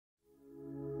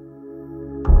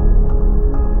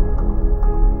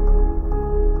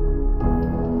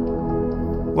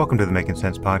Welcome to the Making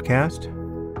Sense podcast.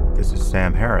 This is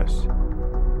Sam Harris.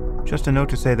 Just a note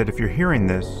to say that if you're hearing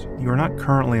this, you are not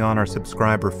currently on our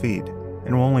subscriber feed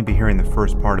and will only be hearing the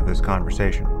first part of this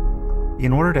conversation.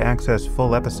 In order to access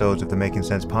full episodes of the Making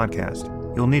Sense podcast,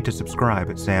 you'll need to subscribe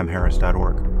at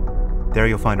samharris.org. There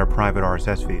you'll find our private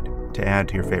RSS feed to add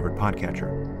to your favorite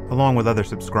podcatcher, along with other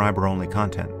subscriber-only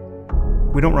content.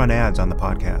 We don't run ads on the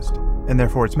podcast, and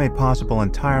therefore it's made possible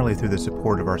entirely through the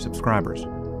support of our subscribers.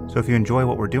 So if you enjoy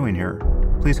what we're doing here,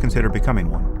 please consider becoming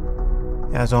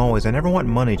one. As always, I never want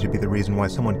money to be the reason why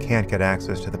someone can't get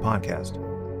access to the podcast.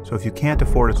 So if you can't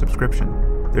afford a subscription,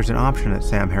 there's an option at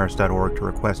samharris.org to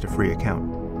request a free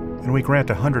account, and we grant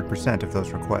 100% of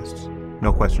those requests,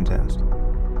 no questions asked.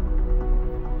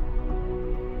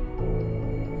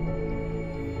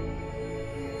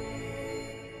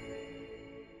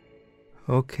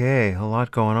 Okay, a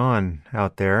lot going on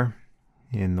out there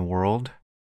in the world.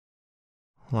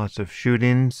 Lots of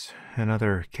shootings and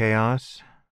other chaos,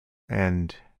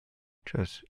 and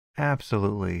just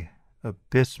absolutely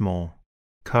abysmal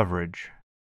coverage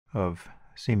of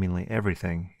seemingly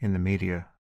everything in the media.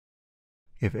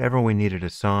 If ever we needed a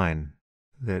sign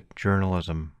that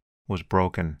journalism was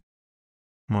broken,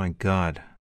 my God,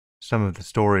 some of the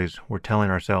stories we're telling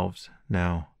ourselves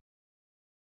now.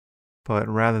 But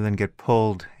rather than get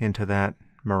pulled into that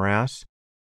morass,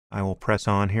 I will press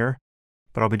on here.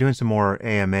 But I'll be doing some more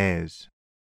AMAs.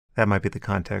 That might be the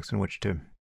context in which to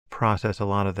process a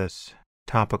lot of this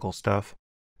topical stuff.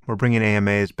 We're bringing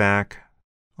AMAs back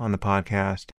on the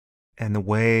podcast. And the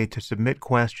way to submit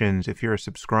questions, if you're a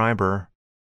subscriber,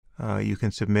 you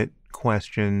can submit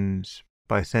questions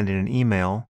by sending an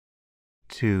email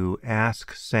to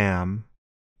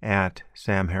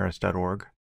asksam@samharris.org.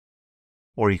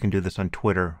 Or you can do this on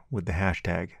Twitter with the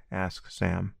hashtag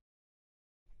AskSam.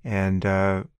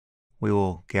 And we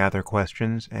will gather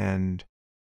questions, and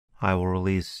I will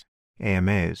release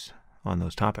AMAs on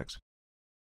those topics.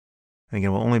 And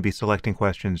again, we'll only be selecting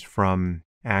questions from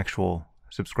actual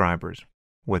subscribers.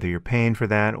 Whether you're paying for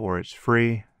that or it's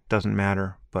free, doesn't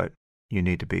matter, but you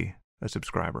need to be a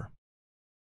subscriber.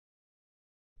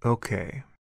 Okay.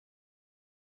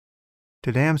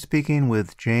 Today I'm speaking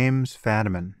with James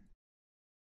Fadiman.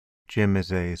 Jim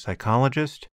is a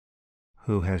psychologist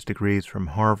who has degrees from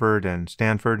Harvard and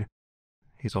Stanford.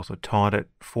 He's also taught at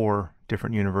 4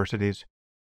 different universities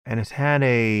and has had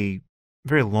a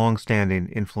very long-standing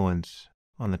influence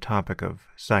on the topic of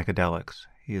psychedelics.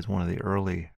 He is one of the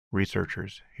early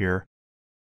researchers here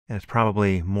and is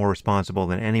probably more responsible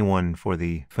than anyone for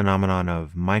the phenomenon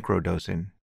of microdosing.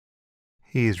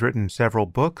 He's written several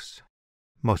books,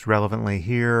 most relevantly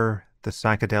here, The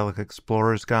Psychedelic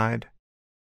Explorer's Guide.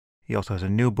 He also has a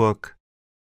new book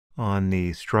on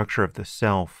the structure of the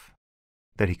self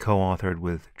that he co-authored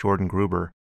with Jordan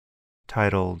Gruber,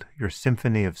 titled Your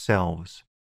Symphony of Selves.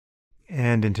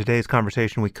 And in today's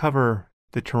conversation, we cover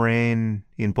the terrain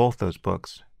in both those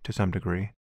books to some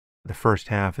degree. The first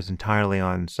half is entirely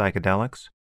on psychedelics,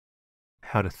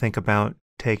 how to think about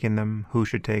taking them, who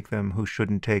should take them, who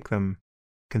shouldn't take them,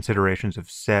 considerations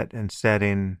of set and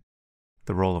setting,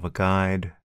 the role of a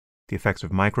guide, the effects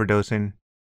of microdosing,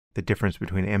 the difference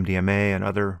between MDMA and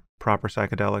other proper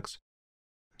psychedelics,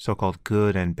 so-called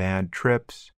good and bad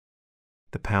trips,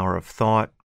 the power of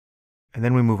thought, and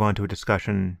then we move on to a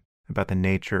discussion about the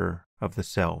nature of the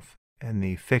self and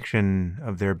the fiction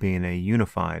of there being a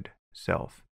unified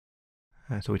self.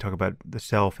 So we talk about the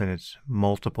self in its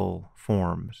multiple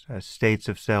forms, as states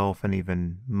of self and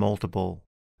even multiple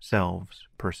selves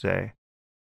per se,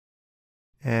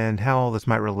 and how all this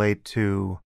might relate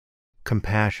to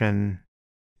compassion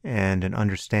and an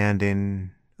understanding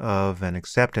of and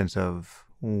acceptance of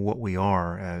what we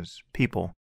are as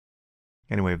people.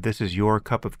 Anyway, if this is your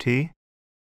cup of tea,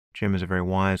 Jim is a very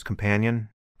wise companion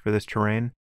for this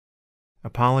terrain.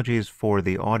 Apologies for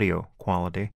the audio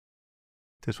quality.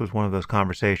 This was one of those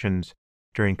conversations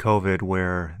during COVID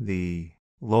where the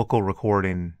local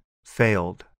recording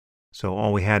failed. So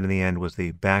all we had in the end was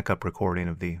the backup recording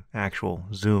of the actual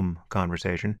Zoom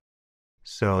conversation.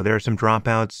 So there are some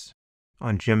dropouts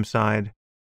on Jim's side.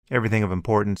 Everything of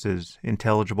importance is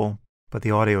intelligible, but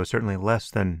the audio is certainly less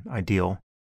than ideal,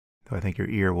 though I think your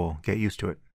ear will get used to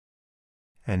it.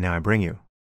 And now I bring you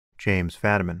James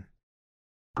Fadiman.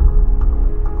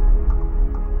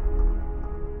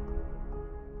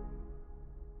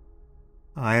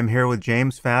 I am here with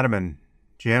James Fadiman.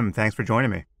 Jim, thanks for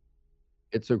joining me.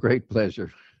 It's a great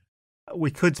pleasure. We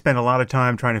could spend a lot of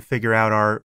time trying to figure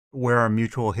out where our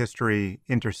mutual history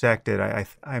intersected.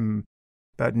 I'm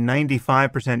about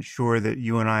 95% sure that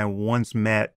you and I once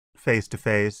met face to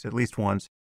face, at least once.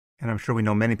 And I'm sure we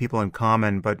know many people in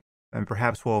common, but and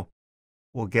perhaps we'll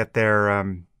get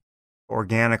there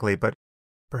organically. But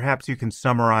perhaps you can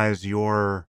summarize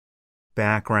your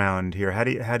background here. How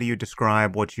do you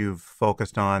describe what you've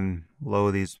focused on,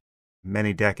 these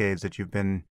many decades that you've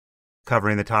been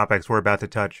covering the topics we're about to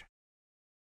touch?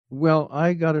 Well,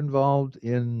 I got involved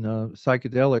in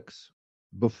psychedelics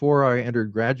before I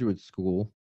entered graduate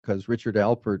school because Richard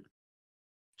Alpert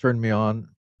turned me on.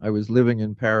 I was living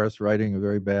in Paris writing a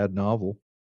very bad novel,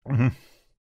 Hmm.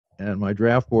 and my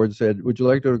draft board said, "Would you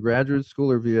like to go to graduate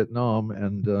school or Vietnam?"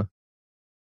 And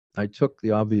I took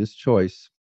the obvious choice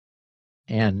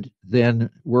and then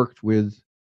worked with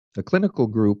a clinical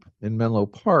group in Menlo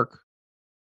Park.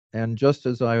 And just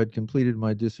as I had completed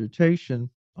my dissertation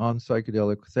on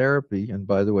psychedelic therapy, and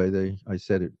by the way, I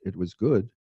said it was good,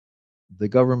 the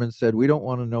government said, "We don't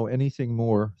want to know anything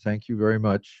more. Thank you very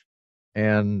much,"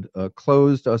 and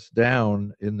closed us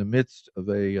down in the midst of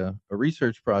a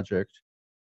research project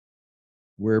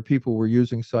where people were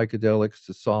using psychedelics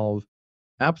to solve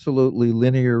absolutely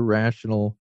linear,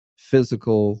 rational,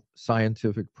 physical,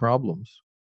 scientific problems.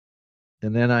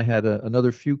 And then I had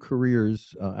another few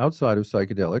careers outside of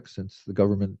psychedelics since the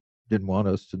government didn't want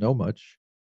us to know much.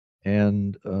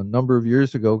 And a number of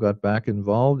years ago, got back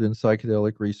involved in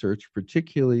psychedelic research,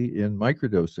 particularly in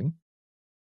microdosing.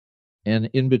 And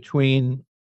in between,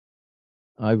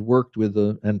 I've worked with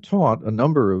and taught a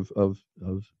number of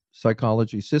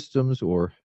psychology systems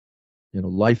or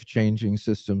life-changing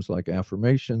systems like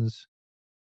affirmations,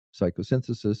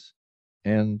 psychosynthesis,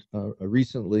 and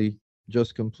recently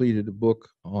just completed a book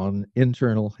on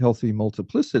internal healthy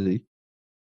multiplicity,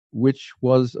 which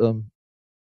was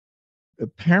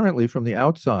apparently from the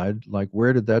outside, like,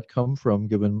 where did that come from,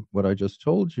 given what I just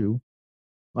told you?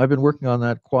 I've been working on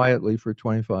that quietly for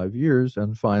 25 years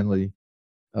and finally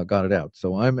got it out.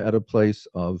 So I'm at a place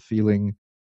of feeling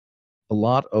a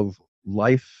lot of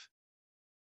life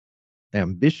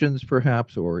ambitions,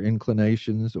 perhaps, or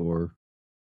inclinations or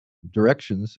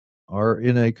directions are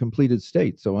in a completed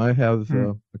state. So I have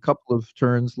Hmm. a couple of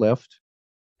turns left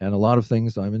and a lot of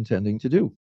things I'm intending to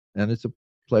do. And it's a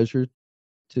pleasure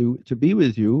to be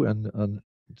with you. And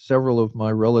several of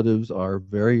my relatives are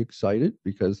very excited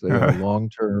because they are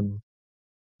long-term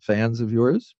fans of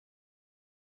yours,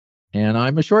 and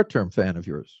I'm a short-term fan of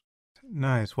yours.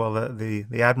 Nice. Well,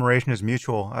 the admiration is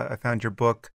mutual. I found your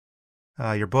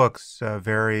books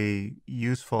very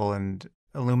useful and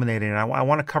illuminating. And I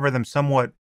want to cover them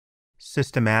somewhat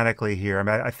systematically here. I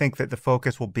mean, I think that the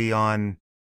focus will be on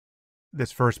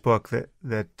this first book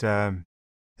that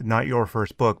not your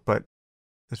first book, but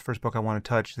this first book I want to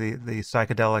touch, the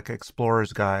Psychedelic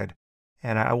Explorer's Guide.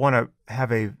 And I want to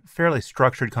have a fairly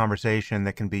structured conversation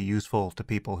that can be useful to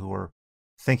people who are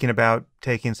thinking about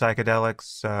taking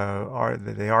psychedelics,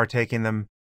 they are taking them,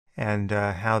 and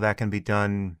how that can be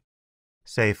done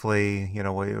safely.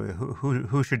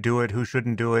 Who should do it, who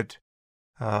shouldn't do it.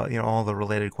 All the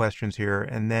related questions here,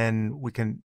 and then we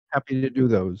can, Happy to do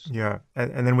those. yeah,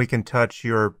 and then we can touch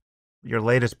your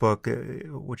latest book,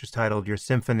 which is titled "Your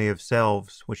Symphony of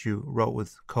Selves," which you wrote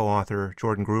with co-author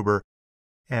Jordan Gruber,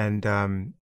 and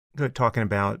talking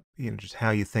about just how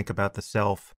you think about the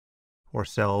self or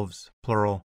selves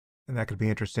plural, and that could be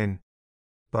interesting.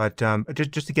 But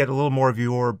just to get a little more of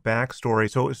your backstory,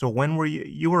 so when were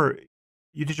you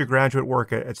did your graduate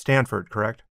work at Stanford,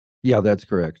 correct? Yeah, that's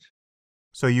correct.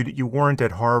 So you weren't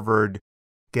at Harvard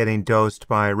getting dosed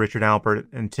by Richard Alpert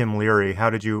and Tim Leary. How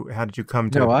did you come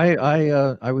No, to?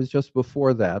 I was just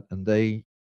before that, and Dick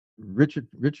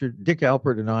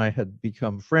Alpert and I had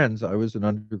become friends. I was an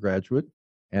undergraduate,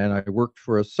 and I worked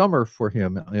for a summer for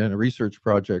him in a research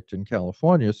project in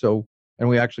California. So, and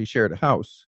we actually shared a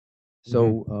house. Hmm.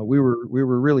 So we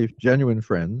were really genuine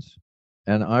friends,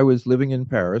 and I was living in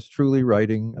Paris, truly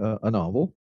writing a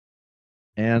novel,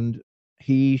 and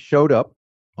he showed up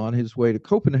on his way to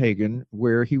Copenhagen,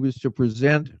 where he was to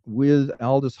present with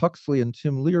Aldous Huxley and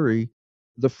Tim Leary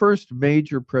the first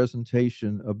major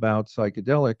presentation about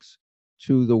psychedelics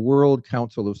to the World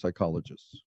Council of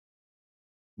Psychologists.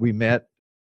 We met,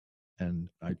 and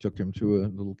I took him to a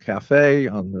little cafe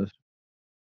on the.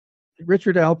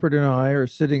 Richard Alpert and I are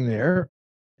sitting there,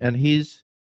 and he's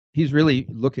really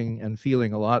looking and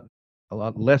feeling a lot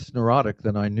less neurotic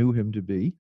than I knew him to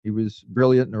be. He was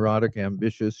brilliant, neurotic,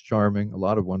 ambitious, charming, a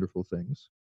lot of wonderful things.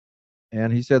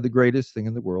 And he said, "The greatest thing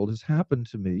in the world has happened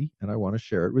to me, and I want to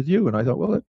share it with you." And I thought,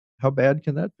 well, how bad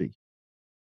can that be?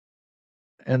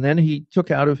 And then he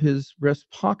took out of his breast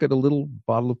pocket a little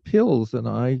bottle of pills, and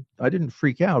I didn't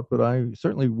freak out, but I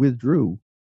certainly withdrew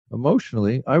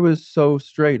emotionally. I was so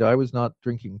straight, I was not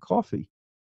drinking coffee.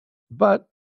 But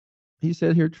he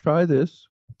said, "Here, try this."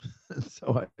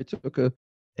 So I took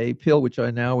a pill which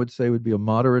I now would say would be a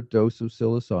moderate dose of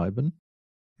psilocybin.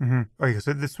 Okay,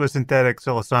 so this was synthetic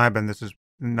psilocybin. This is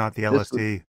not the This was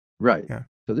LSD. right. Yeah,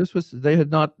 So this was they had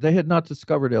not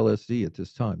discovered LSD at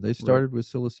this time. They right. started with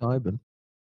psilocybin,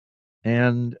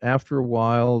 and after a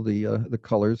while, the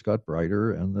colors got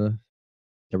brighter, and the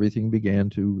everything began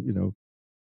to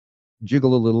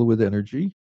jiggle a little with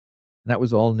energy. That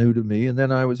was all new to me. And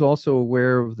then I was also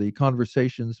aware of the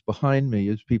conversations behind me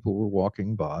as people were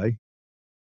walking by,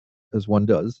 as one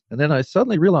does. And then I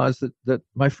suddenly realized that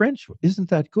my French isn't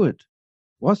that good,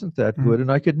 wasn't that Mhm. good.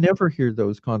 And I could never hear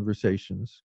those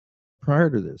conversations prior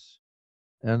to this.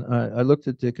 And I looked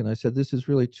at Dick and I said, "This is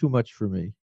really too much for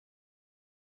me."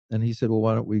 And he said, "Well,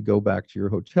 why don't we go back to your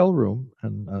hotel room?"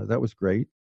 And that was great.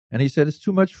 And he said, "It's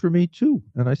too much for me, too."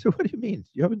 And I said, "What do you mean?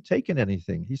 You haven't taken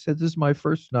anything." He said, "This is my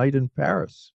first night in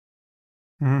Paris."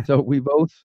 Mhm. So we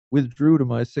both withdrew to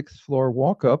my sixth floor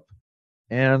walk up,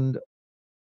 and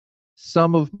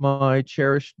some of my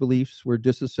cherished beliefs were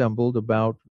disassembled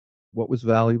about what was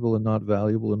valuable and not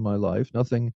valuable in my life.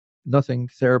 Nothing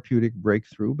therapeutic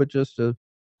breakthrough, but just an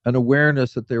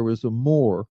awareness that there was a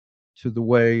more to the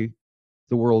way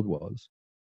the world was.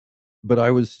 But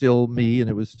I was still me, and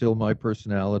it was still my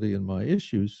personality and my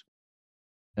issues.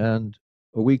 And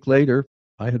a week later,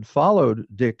 I had followed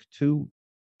Dick to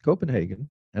Copenhagen,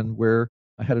 and where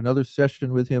I had another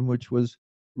session with him, which was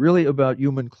really about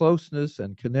human closeness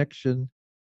and connection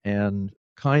and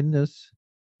kindness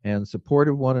and support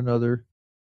of one another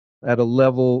at a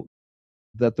level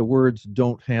that the words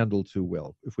don't handle too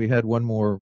well. If we had one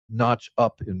more notch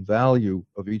up in value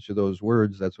of each of those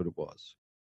words, that's what it was.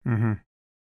 Mhm.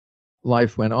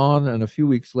 Life went on, and a few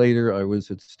weeks later, I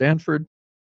was at Stanford,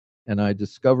 and I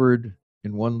discovered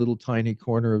in one little tiny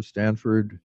corner of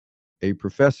Stanford a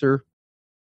professor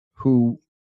who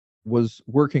was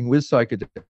working with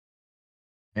psychedelics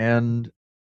and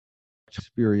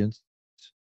experience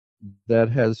that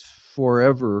has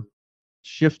forever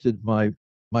shifted my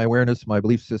awareness, my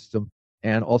belief system,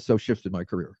 and also shifted my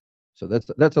career. So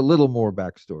that's a little more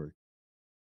backstory.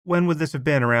 When would this have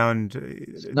been? Around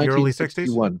the early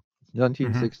 60s? 1961. Mm-hmm.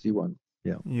 1961.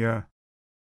 Yeah. Yeah.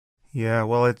 Yeah.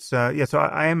 Well, it's, yeah, so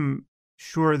I am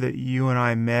sure that you and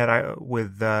I met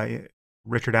with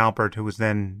Richard Alpert, who was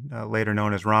then later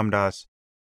known as Ramdas,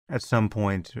 at some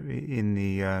point in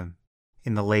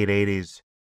the late 80s,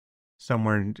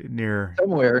 somewhere near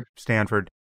Somewhere. Stanford.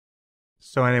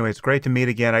 So anyway, it's great to meet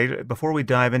again. Before we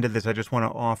dive into this, I just want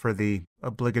to offer the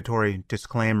obligatory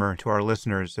disclaimer to our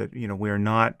listeners that, we are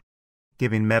not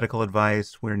giving medical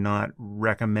advice. We're not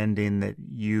recommending that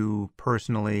you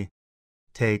personally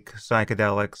take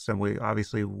psychedelics, and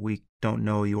we don't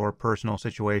know your personal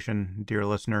situation, dear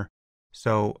listener.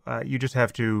 So you just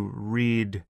have to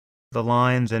read the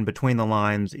lines and between the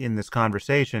lines in this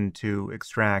conversation to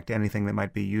extract anything that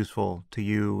might be useful to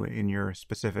you in your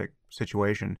specific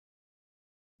situation.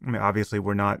 I mean, obviously,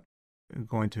 we're not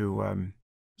going to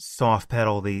soft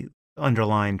pedal the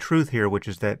underlying truth here, which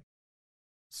is that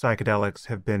psychedelics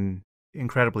have been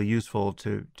incredibly useful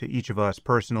to each of us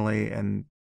personally, and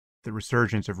the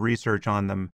resurgence of research on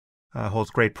them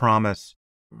holds great promise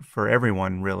for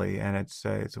everyone, really. And it's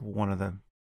one of the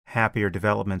happier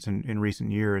developments in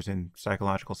recent years in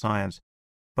psychological science.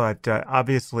 But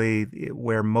obviously,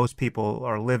 where most people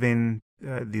are living,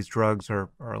 these drugs are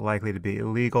likely to be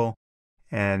illegal,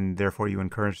 and therefore you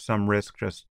incur some risk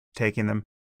just taking them,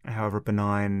 however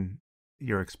benign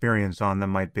your experience on them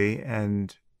might be.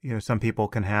 And some people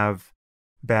can have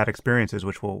bad experiences,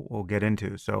 which we'll get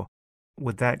into. So,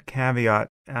 with that caveat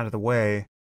out of the way,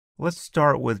 let's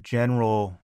start with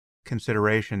general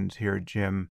considerations here,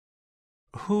 Jim.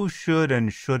 Who should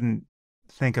and shouldn't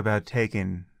think about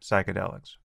taking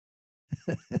psychedelics?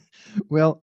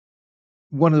 Well,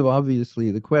 one of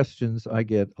obviously the questions I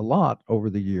get a lot over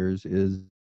the years is,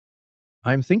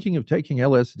 "I'm thinking of taking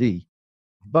LSD,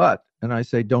 but," and I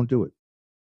say, "Don't do it."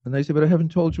 And they say, "But I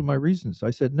haven't told you my reasons."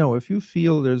 I said, "No, if you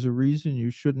feel there's a reason you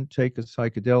shouldn't take a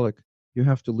psychedelic, you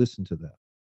have to listen to that."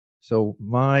 So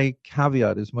my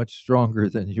caveat is much stronger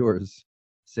than yours,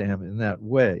 Sam, in that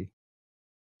way.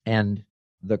 And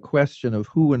the question of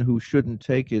who and who shouldn't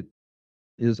take it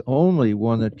is only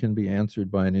one that can be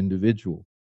answered by an individual.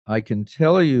 I can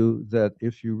tell you that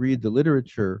if you read the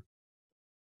literature,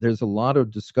 there's a lot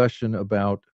of discussion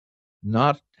about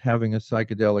not having a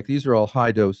psychedelic. These are all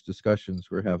high dose discussions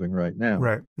we're having right now.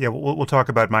 Right. Yeah, we'll talk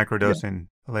about Yeah. microdosing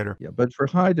later. Yeah. But for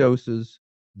high doses,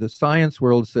 the science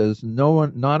world says no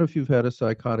one, not if you've had a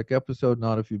psychotic episode,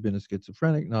 not if you've been a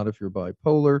schizophrenic, not if you're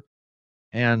bipolar,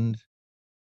 and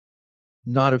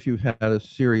not if you've had a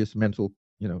serious mental,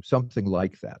 something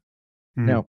like that. Mm.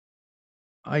 Now,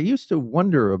 I used to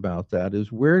wonder about that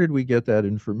is where did we get that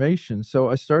information? So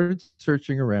I started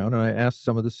searching around and I asked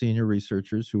some of the senior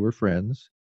researchers who were friends.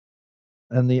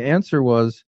 And the answer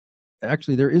was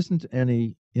actually, there isn't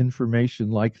any information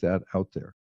like that out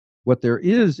there. What there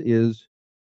is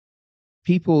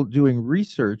people doing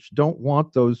research don't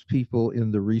want those people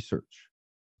in the research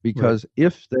Right. because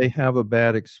if they have a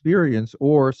bad experience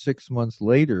or 6 months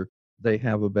later they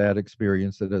have a bad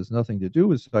experience that has nothing to do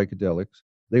with psychedelics,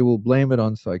 they will blame it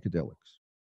on psychedelics.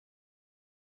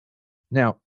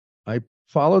 Now, I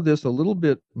followed this a little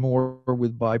bit more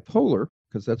with bipolar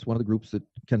because that's one of the groups that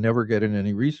can never get in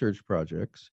any research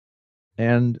projects.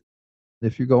 And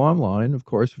if you go online, of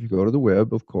course, if you go to the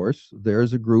web, of course,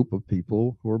 there's a group of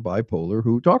people who are bipolar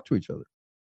who talk to each other.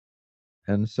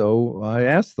 And so I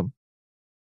asked them,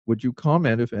 would you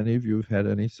comment if any of you have had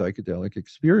any psychedelic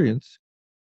experience?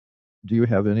 Do you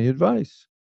have any advice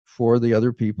for the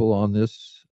other people on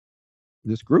this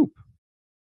group?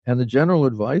 And the general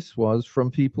advice was from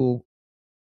people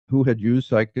who had used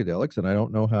psychedelics, and I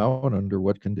don't know how and under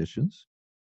what conditions,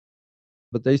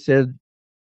 but they said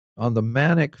on the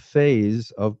manic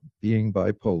phase of being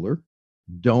bipolar,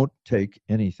 don't take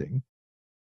anything.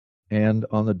 And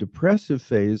on the depressive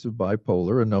phase of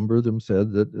bipolar, a number of them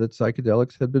said that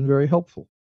psychedelics had been very helpful.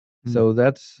 Mm. So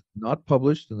that's not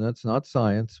published and that's not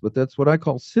science, but that's what I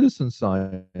call citizen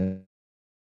science,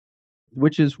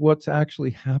 which is what's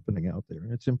actually happening out there.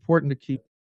 And it's important to keep,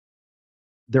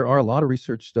 there are a lot of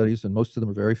research studies, and most of them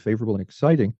are very favorable and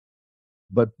exciting.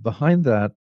 But behind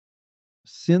that,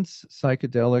 since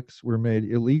psychedelics were made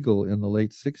illegal in the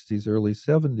late 60s, early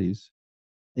 70s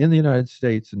in the United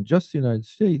States, and just the United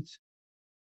States,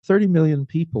 30 million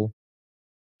people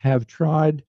have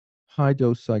tried high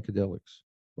dose psychedelics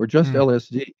or just Mm.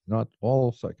 LSD, not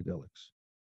all psychedelics.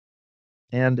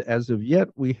 And as of yet,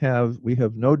 we have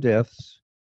no deaths,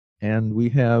 and we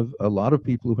have a lot of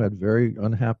people who had very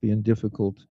unhappy and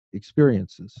difficult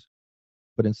experiences.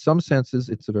 But in some senses,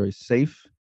 it's a very safe.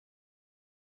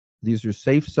 These are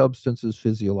safe substances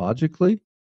physiologically,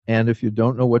 and if you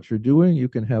don't know what you're doing, you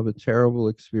can have a terrible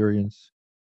experience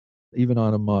even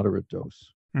on a moderate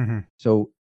dose. Hmm.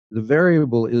 So the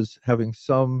variable is having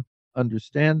some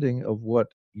understanding of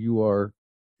what you're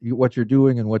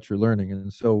doing and what you're learning.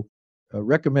 And so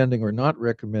recommending or not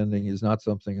recommending is not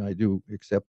something I do,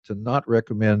 except to not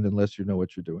recommend unless you know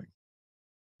what you're doing.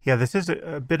 Yeah, this is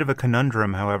a bit of a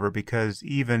conundrum, however, because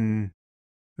even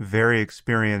very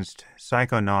experienced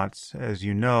psychonauts, as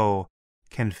you know,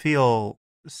 can feel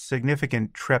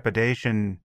significant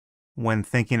trepidation when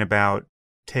thinking about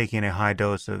taking a high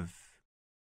dose of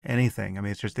anything. I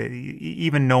mean, it's just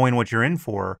even knowing what you're in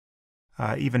for,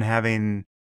 even having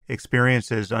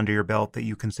experiences under your belt that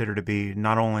you consider to be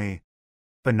not only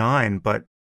benign, but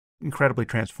incredibly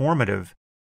transformative,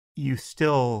 you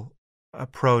still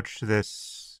approach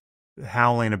this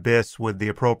howling abyss with the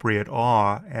appropriate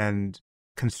awe and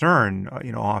concern,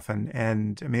 often.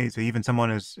 And I mean, so even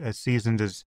someone as seasoned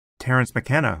as Terence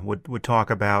McKenna would talk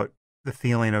about the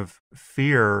feeling of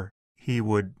fear he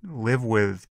would live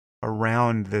with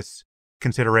around this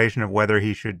consideration of whether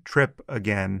he should trip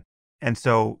again. And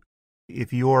so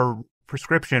if your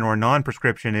prescription or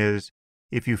non-prescription is,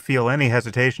 if you feel any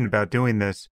hesitation about doing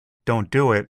this, don't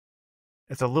do it,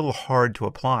 it's a little hard to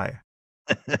apply.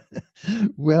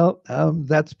 Well,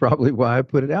 that's probably why I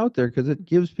put it out there because it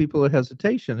gives people a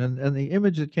hesitation. And the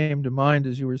image that came to mind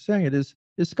as you were saying it is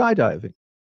skydiving.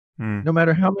 Hmm. No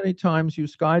matter how many times you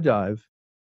skydive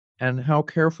and how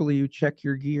carefully you check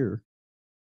your gear,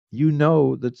 you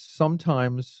know that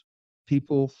sometimes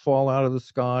people fall out of the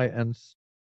sky and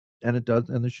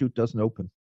the chute doesn't open.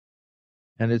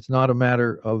 And it's not a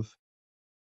matter of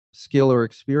skill or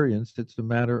experience. It's a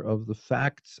matter of the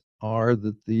facts are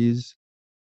that these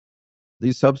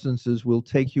substances will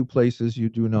take you places you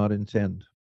do not intend.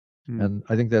 Hmm. And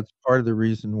I think that's part of the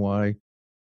reason why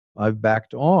I've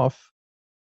backed off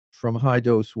from high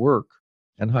dose work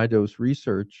and high dose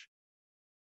research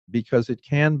because it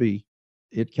can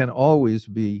always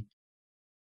be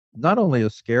not only a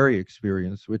scary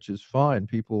experience, which is fine.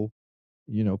 People,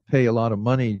 pay a lot of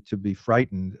money to be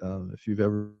frightened if you've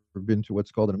ever been to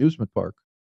what's called an amusement park.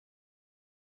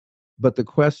 But the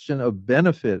question of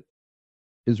benefit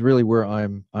is really where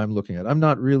I'm looking at. I'm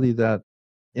not really that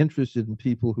interested in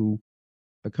people who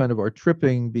kind of are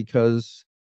tripping because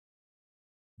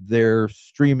their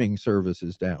streaming service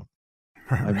is down.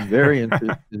 I'm very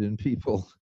interested in people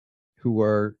who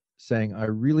are saying, I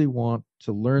really want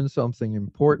to learn something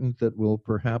important that will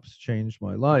perhaps change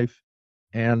my life,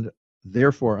 and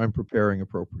therefore I'm preparing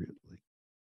appropriately.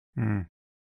 Hmm.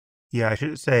 Yeah, I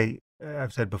should say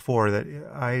I've said before that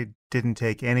I didn't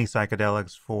take any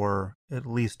psychedelics for at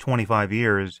least 25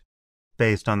 years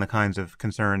based on the kinds of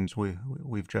concerns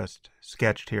we've just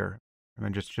sketched here. I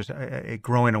mean, just a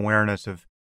growing awareness of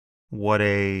what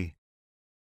a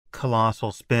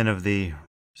colossal spin of the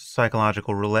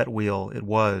psychological roulette wheel it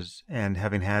was, and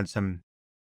having had some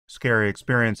scary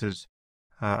experiences,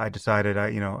 I decided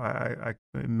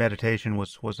meditation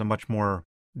was a much more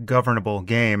governable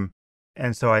game,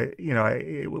 and so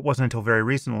it wasn't until very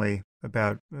recently,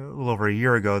 about a little over a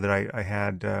year ago, that I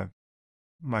had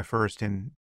my first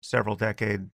in several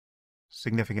decade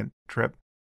significant trip,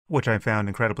 which I found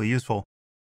incredibly useful.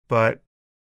 But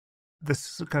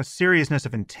this kind of seriousness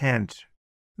of intent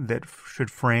that should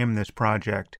frame this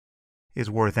project is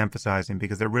worth emphasizing,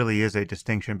 because there really is a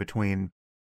distinction between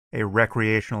a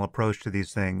recreational approach to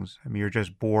these things. I mean, you're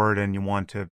just bored and you want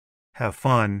to have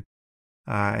fun,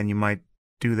 and you might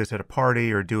do this at a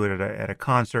party or do it at a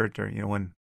concert, or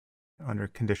when under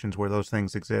conditions where those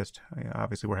things exist.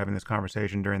 Obviously, we're having this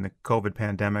conversation during the COVID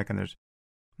pandemic, and there's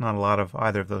not a lot of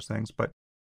either of those things. But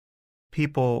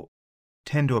people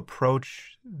tend to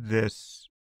approach this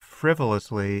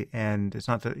frivolously, and it's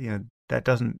not that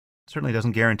that certainly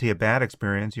doesn't guarantee a bad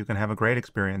experience. You can have a great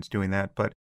experience doing that,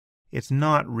 but it's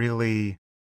not really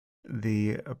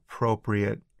the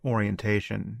appropriate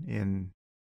orientation in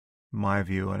my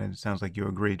view, and it sounds like you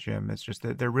agree, Jim. It's just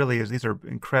that there really is, these are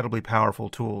incredibly powerful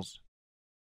tools.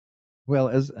 Well,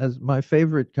 as my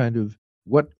favorite kind of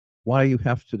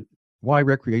why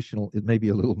recreational, it may be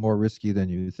a little more risky than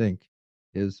you think,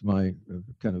 is my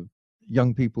kind of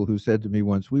young people who said to me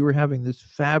once, we were having this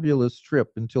fabulous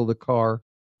trip until the car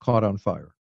caught on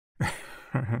fire.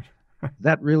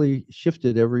 That really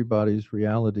shifted everybody's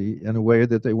reality in a way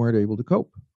that they weren't able to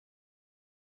cope.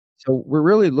 So we're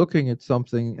really looking at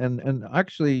something, and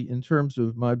actually, in terms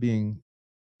of my being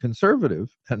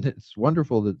conservative, and it's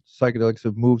wonderful that psychedelics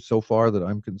have moved so far that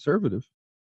I'm conservative,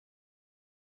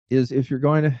 is if you're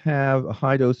going to have a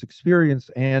high dose experience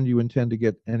and you intend to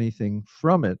get anything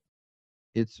from it,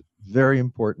 it's very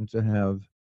important to have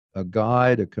a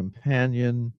guide, a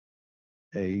companion,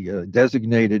 a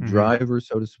designated driver,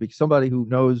 so to speak, somebody who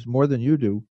knows more than you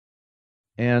do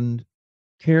and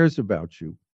cares about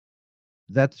you.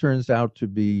 That turns out to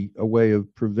be a way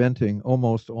of preventing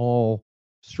almost all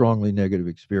strongly negative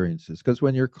experiences. Because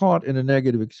when you're caught in a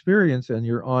negative experience and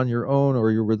you're on your own,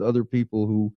 or you're with other people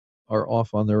who are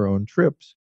off on their own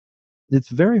trips, it's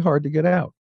very hard to get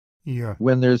out. Yeah.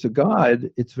 When there's a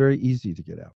guide, it's very easy to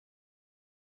get out.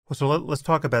 Well, so let's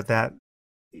talk about that,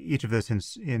 each of this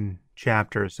in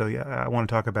chapters. So yeah, I want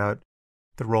to talk about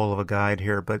the role of a guide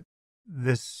here, but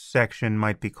this section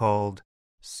might be called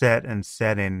Set and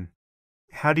Setting.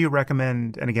 How do you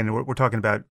recommend, and again, we're talking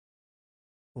about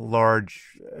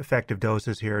large effective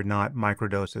doses here, not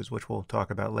microdoses, which we'll talk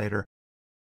about later.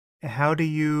 How do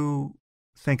you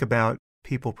think about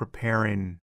people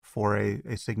preparing for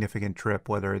a significant trip,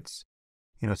 whether it's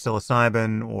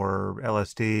psilocybin or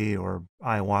LSD or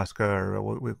ayahuasca,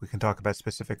 or we can talk about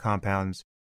specific compounds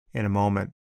in a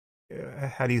moment.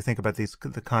 How do you think about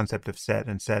the concept of set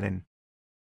and setting?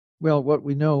 Well, what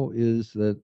we know is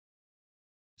that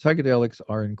psychedelics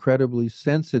are incredibly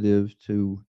sensitive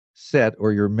to set,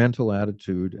 or your mental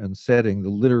attitude, and setting, the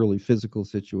literally physical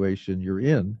situation you're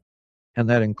in, and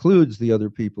that includes the other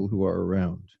people who are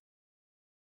around.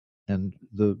 And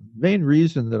the main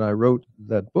reason that I wrote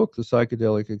that book, The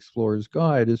Psychedelic Explorer's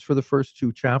Guide, is for the first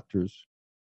 2 chapters,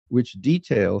 which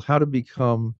detail how to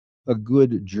become a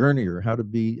good journeyer,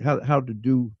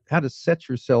 how to set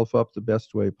yourself up the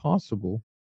best way possible,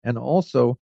 and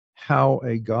also how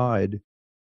a guide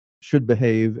should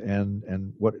behave,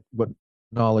 and what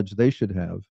knowledge they should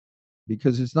have,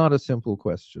 because it's not a simple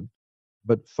question.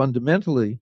 But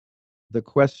fundamentally, the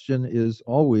question is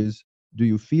always, do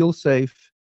you feel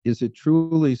safe? Is it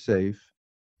truly safe?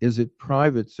 Is it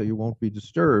private so you won't be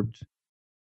disturbed?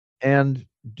 And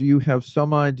do you have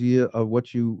some idea of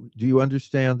do you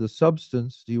understand the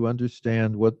substance? Do you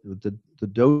understand what the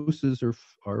doses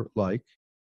are like?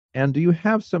 And do you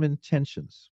have some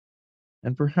intentions?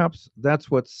 And perhaps that's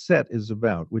what set is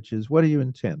about, which is, what do you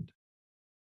intend?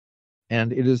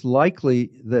 And it is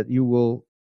likely that you will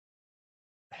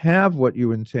have what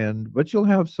you intend, but you'll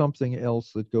have something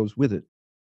else that goes with it.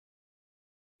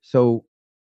 So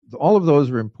all of those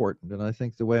are important. And I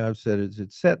think the way I've said it is,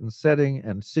 it's set and setting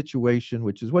and situation,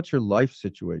 which is, what's your life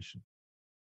situation?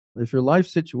 If your life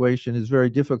situation is very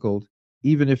difficult,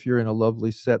 even if you're in a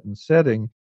lovely set and setting,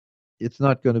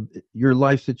 your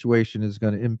life situation is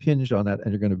going to impinge on that,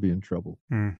 and you're going to be in trouble.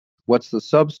 What's the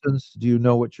substance? Do you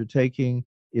know what you're taking?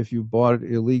 If you bought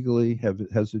it illegally,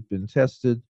 has it been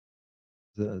tested?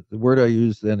 the word I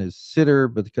use then is sitter,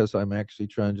 but because I'm actually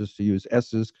trying just to use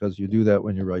S's because you do that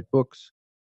when you write books.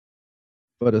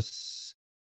 But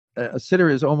a sitter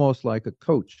is almost like a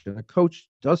coach, and a coach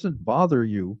doesn't bother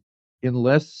you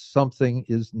unless something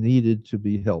is needed to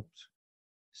be helped.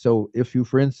 So if you,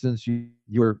 for instance,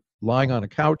 you're lying on a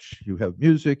couch, you have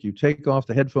music, you take off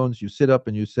the headphones, you sit up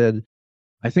and you said,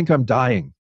 I think I'm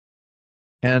dying.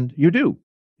 And you do.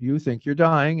 You think you're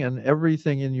dying, and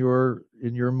everything in your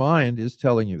mind is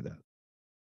telling you that.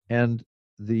 And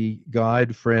the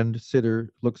guide, friend,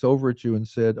 sitter looks over at you and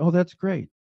said, oh, that's great.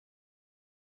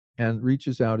 And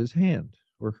reaches out his hand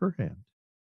or her hand.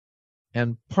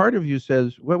 And part of you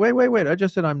says, wait. I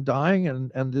just said I'm dying,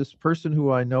 and this person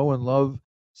who I know and love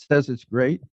says it's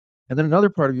great. And then another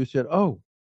part of you said, oh,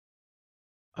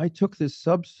 I took this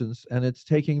substance and it's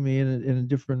taking me in a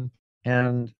different,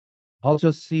 and I'll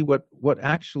just see what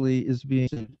actually is being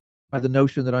said by the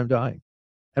notion that I'm dying.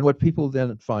 And what people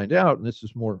then find out, and this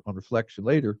is more on reflection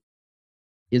later,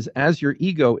 is as your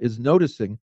ego is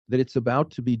noticing that it's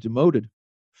about to be demoted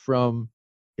from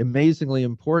amazingly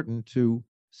important to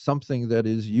something that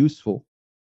is useful,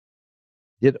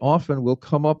 it often will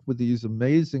come up with these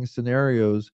amazing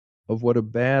scenarios of what a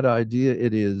bad idea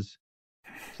it is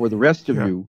for the rest of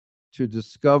you to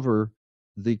discover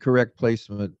the correct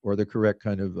placement or the correct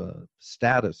kind of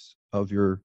status of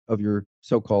your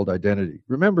so-called identity.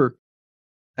 Remember,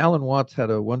 Alan Watts had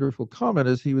a wonderful comment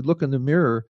as he would look in the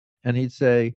mirror and he'd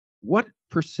say, what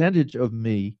percentage of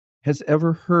me has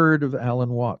ever heard of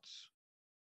Alan Watts?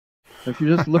 If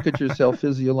you just look at yourself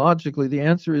physiologically, the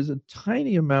answer is a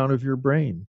tiny amount of your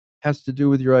brain has to do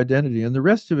with your identity, and the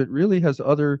rest of it really has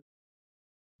other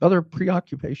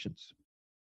preoccupations.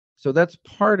 So that's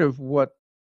part of what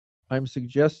I'm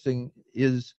suggesting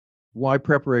is why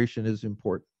preparation is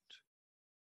important.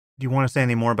 Do you want to say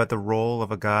any more about the role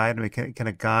of a guide? I mean, can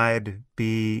a guide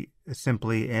be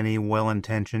simply any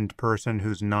well-intentioned person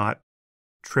who's not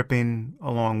tripping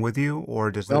along with you, or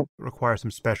does it require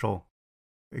some special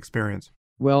experience?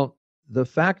 Well, the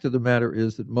fact of the matter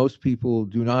is that most people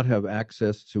do not have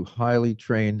access to highly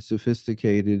trained,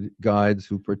 sophisticated guides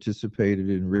who participated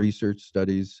in research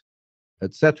studies,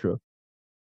 etc.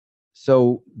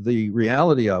 So the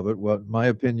reality of it, what my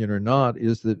opinion or not,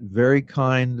 is that very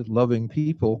kind, loving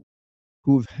people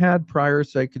who've had prior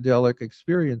psychedelic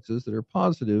experiences that are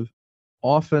positive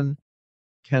often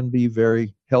can be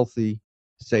very healthy,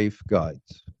 safe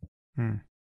guides.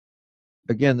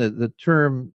 Again, the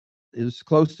term is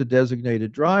close to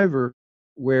designated driver,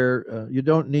 where you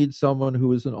don't need someone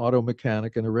who is an auto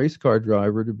mechanic and a race car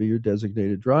driver to be your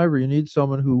designated driver. You need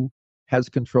someone who has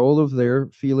control of their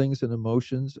feelings and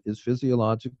emotions, is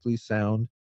physiologically sound,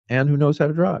 and who knows how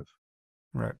to drive.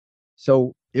 Right.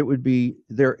 So it would be,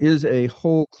 there is a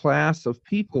whole class of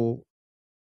people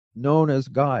known as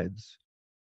guides.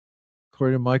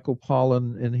 According to Michael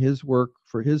Pollan in his work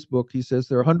for his book, he says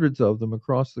there are hundreds of them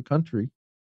across the country.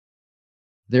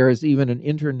 There is even an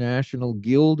international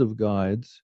guild of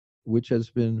guides, which has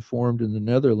been formed in the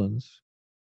Netherlands.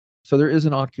 So there is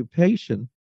an occupation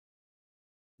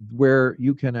where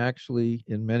you can actually,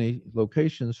 in many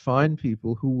locations, find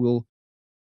people who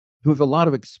have a lot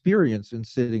of experience in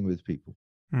sitting with people.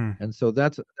 And so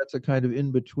that's a kind of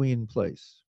in-between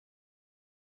place.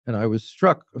 And I was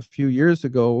struck a few years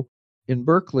ago in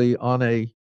Berkeley on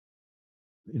a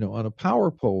power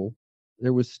pole,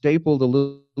 there was stapled a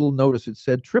little notice. It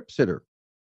said trip sitter,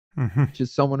 which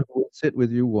is someone who will sit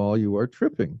with you while you are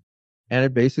tripping. And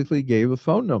it basically gave a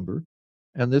phone number.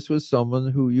 And this was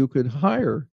someone who you could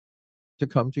hire to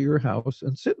come to your house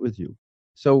and sit with you.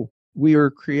 So we are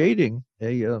creating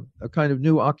a kind of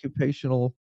new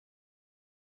occupational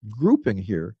grouping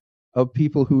here of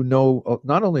people who know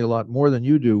not only a lot more than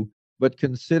you do, but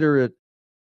consider it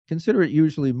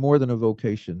usually more than a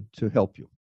vocation to help you.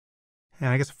 And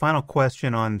I guess a final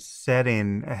question on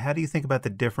setting. How do you think about the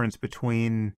difference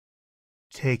between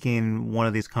taking one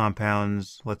of these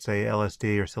compounds, let's say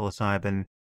LSD or psilocybin,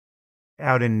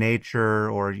 out in nature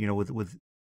or, with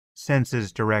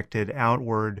senses directed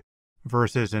outward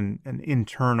versus an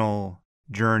internal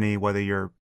journey, whether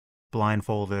you're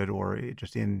blindfolded or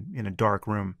just in a dark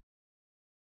room?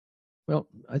 Well,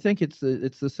 I think it's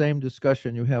the same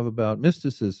discussion you have about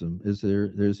mysticism.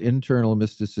 There's internal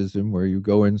mysticism where you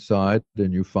go inside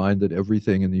and you find that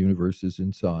everything in the universe is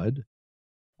inside,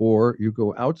 or you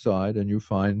go outside and you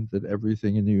find that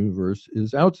everything in the universe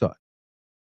is outside.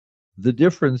 The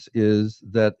difference is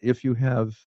that if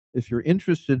you're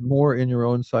interested more in your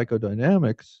own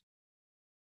psychodynamics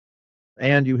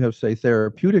and you have, say,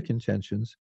 therapeutic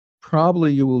intentions,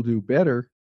 probably you will do better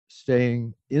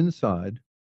staying inside,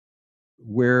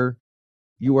 where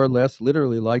you are less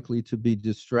literally likely to be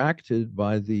distracted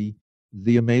by the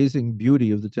amazing beauty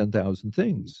of the 10,000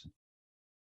 things.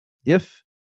 If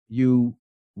you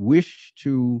wish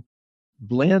to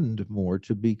blend more,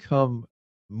 to become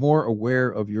more aware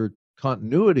of your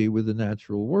continuity with the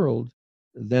natural world,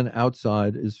 then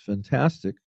outside is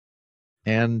fantastic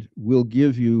and will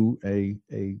give you a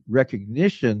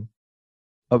recognition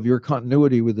of your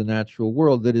continuity with the natural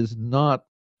world that is not,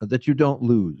 that you don't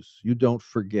lose, you don't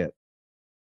forget.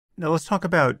 Now let's talk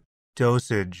about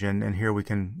dosage, and here we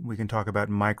can talk about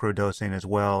microdosing as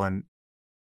well. And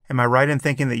am I right in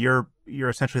thinking that you're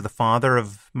essentially the father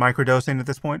of microdosing at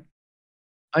this point?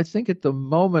 I think at the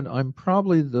moment I'm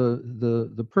probably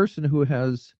the person who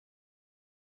has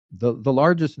the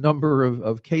largest number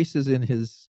of cases in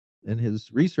his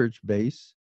research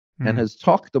base and Hmm. has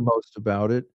talked the most about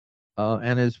it,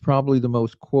 and is probably the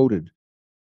most quoted.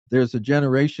 There's a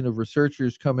generation of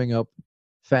researchers coming up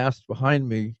fast behind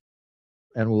me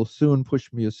and will soon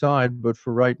push me aside. But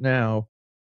for right now,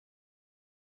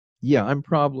 yeah, I'm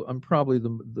probably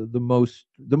the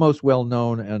most well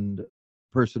known and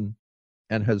person,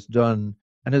 and has done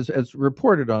and has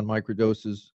reported on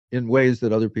microdoses in ways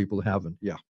that other people haven't.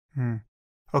 Yeah. Hmm.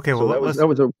 Okay, So well that let's.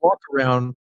 was a walk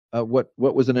around, what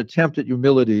was an attempt at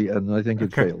humility, and I think it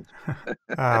Okay. failed.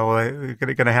 Well,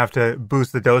 we're gonna have to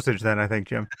boost the dosage then, I think,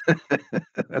 Jim.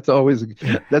 That's always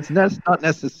not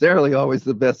necessarily always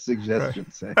the best Right.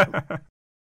 suggestion, Sam.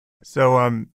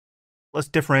 So, let's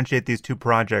differentiate these two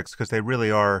projects because they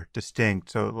really are distinct.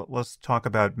 So, let's talk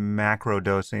about macro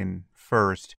dosing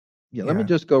first. Yeah, let me Yeah,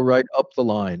 just go right up the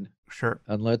line, sure.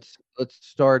 and let's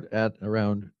start at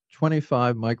around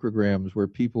 25 micrograms, where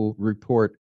people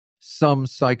report some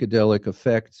psychedelic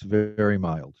effects, very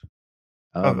mild.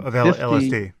 Of 50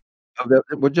 LSD. of that,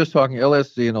 we're just talking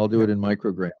LSD, and I'll do Yeah. it in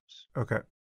micrograms. Okay.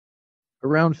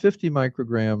 Around 50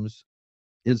 micrograms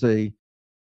is a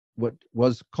what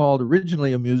was called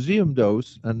originally a museum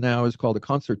dose and now is called a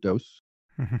concert dose.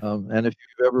 And if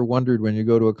you've ever wondered when you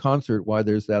go to a concert why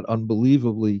there's that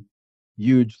unbelievably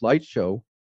huge light show,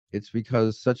 it's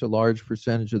because such a large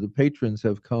percentage of the patrons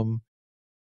have come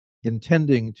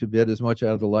intending to get as much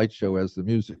out of the light show as the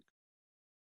music.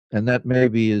 And that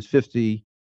maybe is 50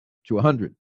 to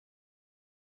 100.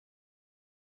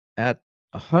 At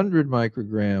 100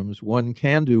 micrograms, one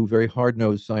can do very hard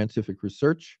nosed scientific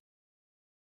research.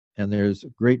 And there's a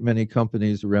great many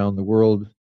companies around the world,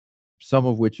 some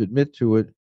of which admit to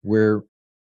it, where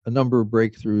a number of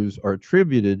breakthroughs are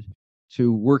attributed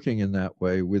to working in that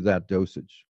way with that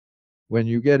dosage. When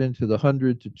you get into the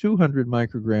 100 to 200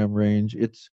 microgram range,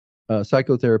 it's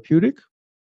psychotherapeutic,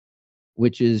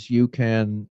 which is you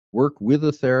can work with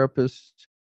a therapist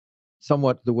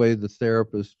somewhat the way the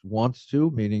therapist wants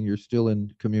to, meaning you're still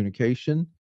in communication.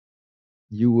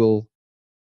 You will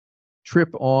trip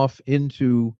off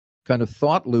into kind of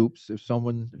thought loops.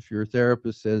 If your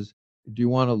therapist says, do you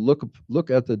want to look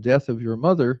at the death of your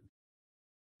mother?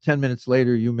 10 minutes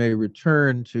later, you may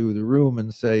return to the room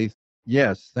and say,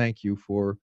 yes, thank you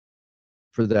for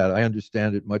that. I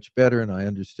understand it much better and I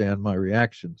understand my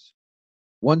reactions.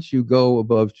 Once you go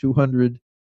above 200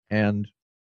 and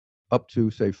up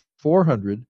to, say,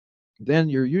 400, then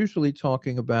you're usually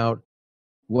talking about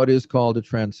what is called a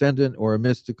transcendent or a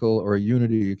mystical or a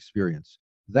unity experience.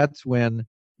 That's when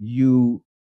you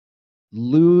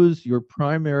lose your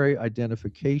primary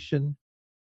identification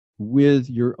with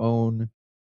your own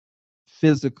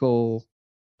physical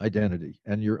identity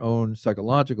and your own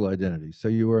psychological identity. So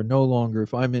you are no longer,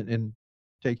 if I'm in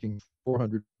taking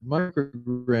 400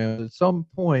 micrograms, at some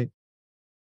point,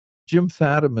 Jim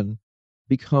Fadiman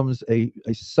becomes a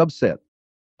subset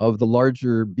of the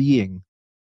larger being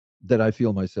that I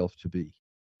feel myself to be.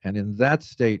 And in that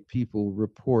state, people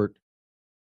report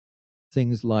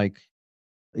things like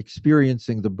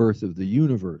experiencing the birth of the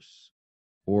universe,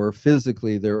 or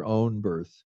physically their own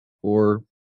birth, or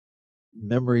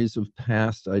memories of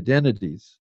past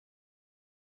identities.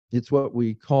 It's what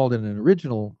we called in an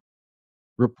original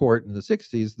report in the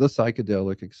 60s the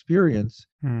psychedelic experience,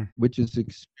 Hmm. which is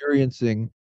experiencing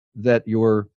that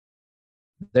your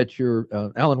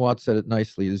Alan Watts said it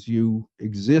nicely, is you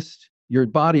exist, your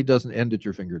body doesn't end at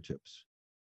your fingertips.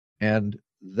 And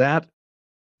that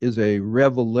is a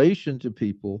revelation to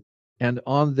people. And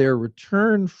on their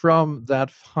return from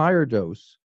that higher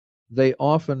dose, they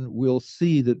often will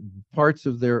see that parts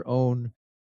of their own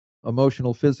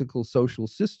emotional, physical, social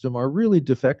system are really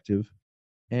defective,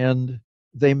 and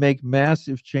they make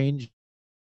massive change.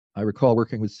 I recall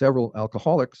working with several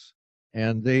alcoholics,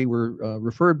 and they were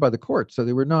referred by the court, so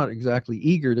they were not exactly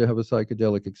eager to have a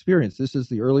psychedelic experience. This is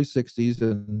the early 60s,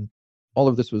 and all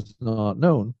of this was not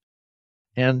known.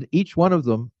 And each one of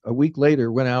them, a week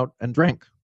later, went out and drank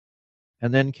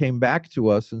and then came back to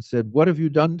us and said, "What have you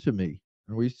done to me?"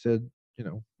 And we said,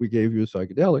 "We gave you a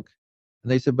psychedelic."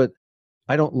 And they said, "But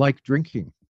I don't like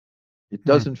drinking. It Hmm.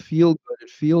 doesn't feel good. It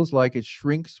feels like it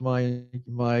shrinks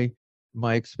my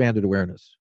expanded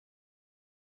awareness."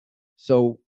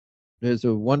 So there's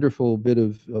a wonderful bit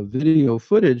of video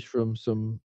footage from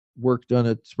some work done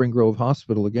at Spring Grove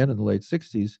Hospital again in the late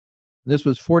 60s. And this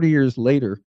was 40 years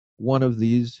later, one of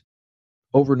these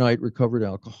overnight recovered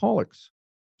alcoholics.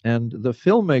 And the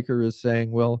filmmaker is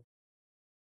saying, "Well,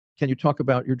 can you talk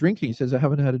about your drinking?" He says, "I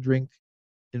haven't had a drink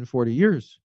in 40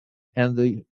 years." And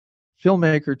the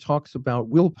filmmaker talks about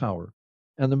willpower.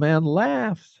 And the man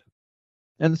laughs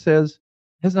and says,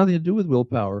 "It has nothing to do with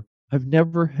willpower. I've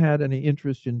never had any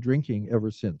interest in drinking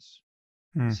ever since."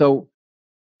 Hmm. So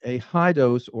a high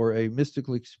dose or a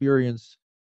mystical experience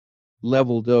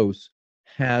level dose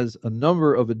has a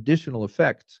number of additional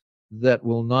effects that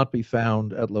will not be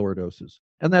found at lower doses.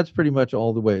 And that's pretty much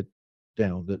all the way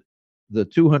down. That the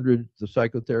 200, the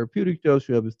psychotherapeutic dose,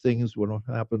 you have things will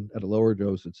happen at a lower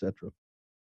dose, etc.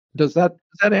 Does that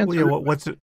Well, yeah,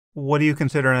 answer? what do you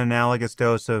consider an analogous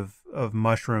dose of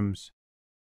mushrooms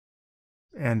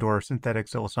and or synthetic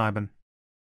psilocybin?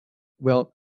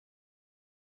 Well,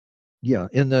 yeah,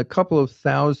 in the couple of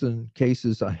thousand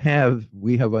cases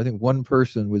we have, I think, one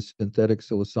person with synthetic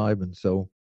psilocybin.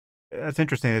 So, That's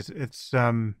interesting.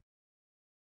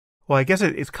 Well, I guess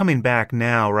it's coming back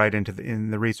now, right,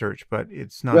 in the research, but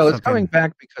it's not well, it's coming something.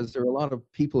 back because there are a lot of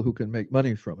people who can make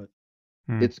money from it.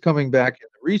 Hmm. It's coming back in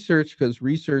the research because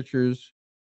researchers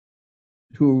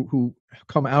who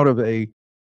come out of a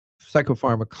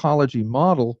psychopharmacology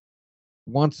model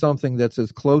want something that's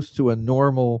as close to a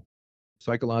normal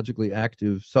psychologically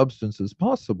active substance as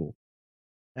possible.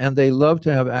 And they love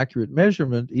to have accurate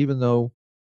measurement, even though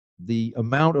the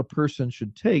amount a person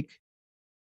should take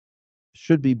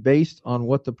should be based on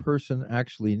what the person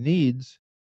actually needs,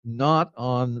 not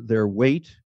on their weight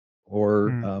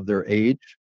or Hmm. their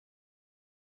age.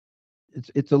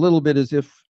 It's a little bit as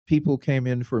if people came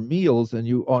in for meals and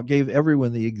you gave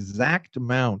everyone the exact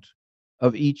amount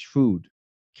of each food,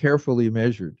 carefully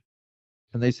measured.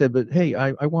 And they said, "But hey,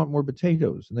 I want more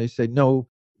potatoes." And they say, "No,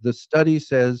 the study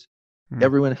says Hmm.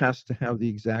 everyone has to have the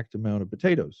exact amount of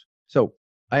potatoes." So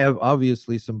I have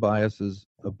obviously some biases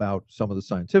about some of the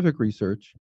scientific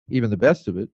research, even the best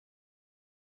of it.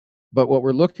 But what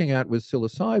we're looking at with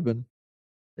psilocybin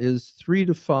is 3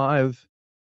 to 5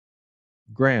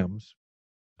 grams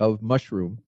of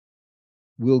mushroom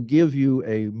will give you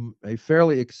a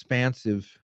fairly expansive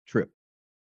trip.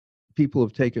 People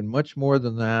have taken much more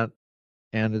than that,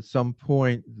 and at some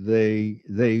point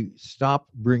they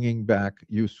stop bringing back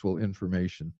useful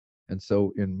information. And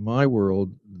so in my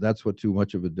world, that's what too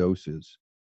much of a dose is.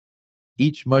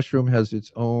 Each mushroom has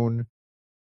its own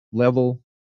level,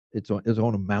 its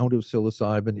own amount of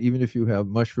psilocybin. Even if you have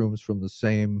mushrooms from the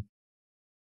same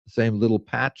little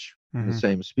patch in the Hmm.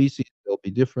 same species, they'll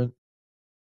be different.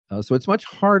 So it's much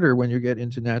harder when you get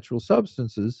into natural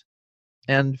substances.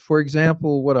 And for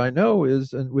example, what I know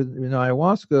is, in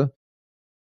ayahuasca,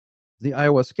 the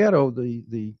ayahuasquero,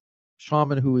 the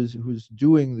shaman who's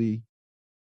doing the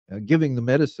giving the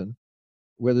medicine,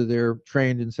 whether they're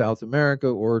trained in South America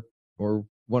or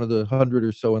one of the 100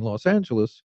 or so in Los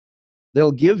Angeles,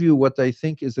 they'll give you what they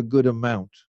think is a good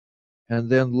amount, and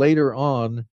then later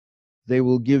on they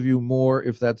will give you more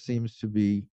if that seems to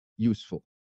be useful.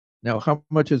 Now, how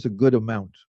much is a good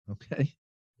amount? Okay,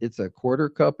 it's a quarter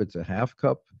cup, it's a half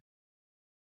cup.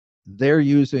 They're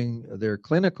using their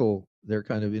kind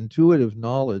of intuitive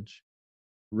knowledge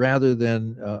rather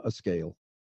than a scale.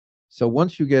 So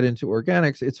once you get into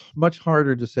organics, it's much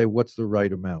harder to say what's the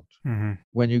right amount. Hmm.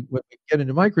 When we get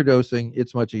into microdosing,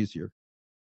 it's much easier.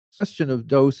 Question of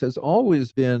dose has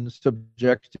always been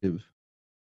subjective,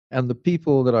 and the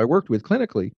people that I worked with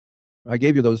clinically, I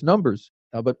gave you those numbers,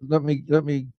 but let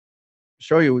me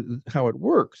show you how it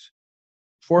works.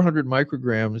 400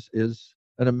 micrograms is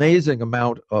an amazing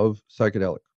amount of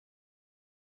psychedelic.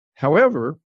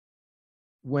 However,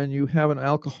 when you have an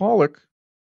alcoholic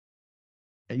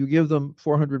and you give them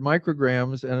 400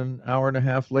 micrograms, and an hour and a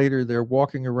half later, they're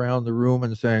walking around the room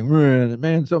and saying,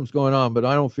 "Man, something's going on, but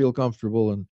I don't feel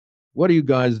comfortable. And what are you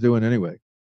guys doing anyway?"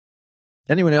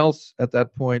 Anyone else at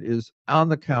that point is on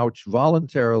the couch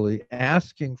voluntarily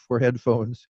asking for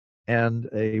headphones and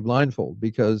a blindfold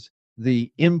because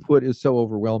the input is so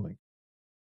overwhelming.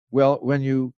 Well, when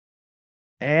you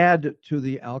add to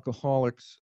the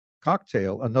alcoholic's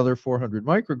cocktail another 400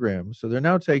 micrograms, so they're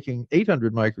now taking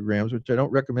 800 micrograms, which I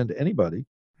don't recommend to anybody.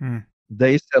 Hmm.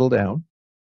 They settle down,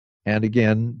 and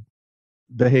again,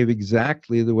 behave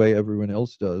exactly the way everyone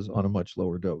else does on a much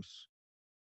lower dose.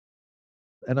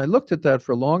 And I looked at that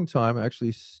for a long time. I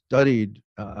actually studied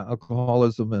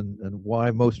alcoholism and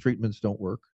why most treatments don't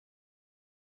work.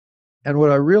 And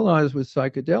what I realized with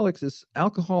psychedelics is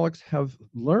alcoholics have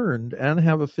learned and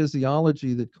have a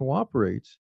physiology that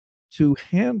cooperates to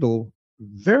handle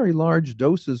very large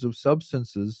doses of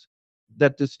substances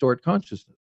that distort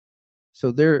consciousness. So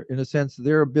in a sense,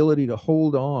 their ability to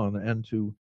hold on and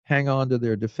to hang on to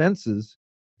their defenses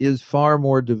is far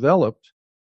more developed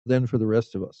than for the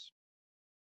rest of us.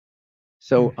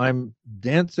 So I'm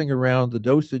dancing around the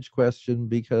dosage question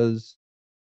because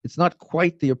it's not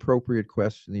quite the appropriate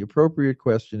question. The appropriate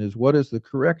question is, what is the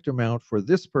correct amount for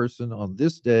this person on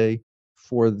this day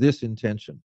for this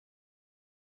intention?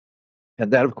 And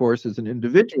that, of course, is an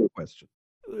individual question.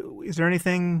 Is there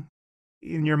anything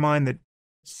in your mind that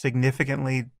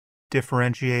significantly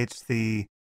differentiates the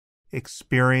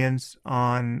experience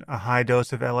on a high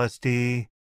dose of LSD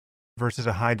versus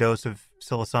a high dose of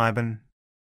psilocybin?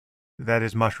 That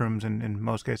is mushrooms in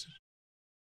most cases.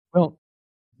 Well,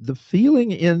 the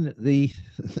feeling in the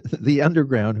the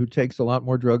underground, who takes a lot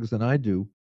more drugs than I do,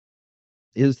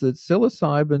 is that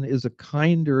psilocybin is a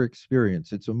kinder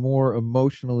experience. It's a more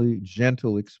emotionally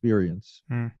gentle experience.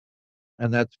 Mm.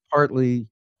 And that's partly,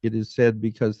 it is said,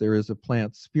 because there is a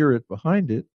plant spirit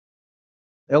behind it.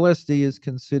 LSD is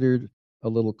considered a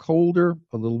little colder,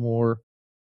 a little more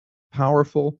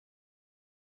powerful.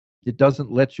 It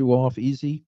doesn't let you off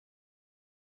easy.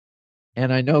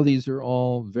 And I know these are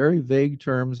all very vague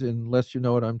terms unless you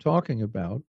know what I'm talking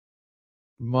about.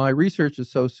 My research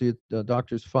associate,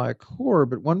 Dr. Sfia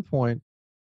Korb, at one point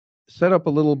set up a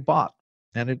little bot,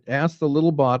 and it asked the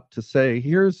little bot to say,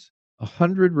 here's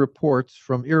 100 reports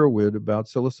from Irwin about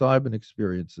psilocybin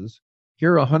experiences.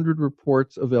 Here are 100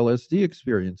 reports of LSD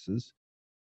experiences.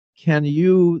 Can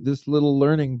you, this little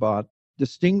learning bot,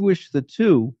 distinguish the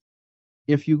two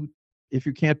if you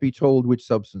can't be told which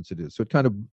substance it is? So it kind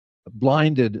of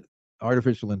blinded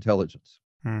artificial intelligence.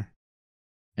 Hmm.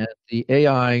 And the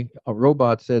AI, a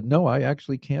robot, said, no, I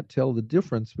actually can't tell the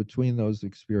difference between those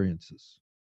experiences.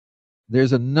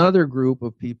 There's another group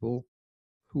of people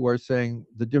who are saying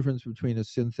the difference between a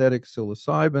synthetic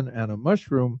psilocybin and a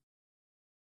mushroom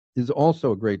is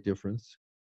also a great difference.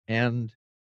 And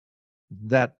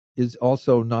that is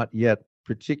also not yet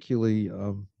particularly,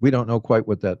 we don't know quite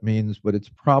what that means, but it's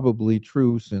probably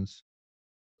true since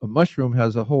a mushroom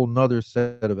has a whole nother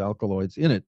set of alkaloids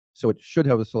in it. So it should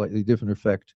have a slightly different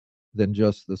effect than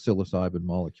just the psilocybin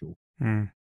molecule. Mm.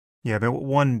 Yeah, but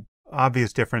one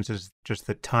obvious difference is just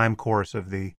the time course of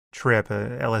the trip.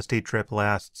 A LSD trip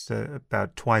lasts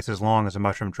about twice as long as a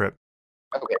mushroom trip.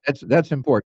 Okay, that's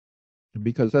important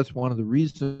because that's one of the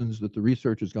reasons that the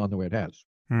research has gone the way it has.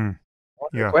 Mm. One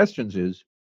of the questions is,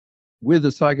 with the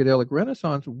psychedelic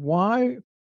renaissance, why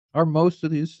are most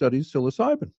of these studies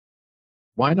psilocybin?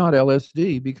 Why not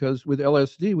LSD? Because with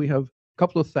LSD, we have a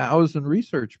couple of thousand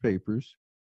research papers,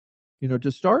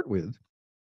 to start with.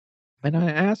 And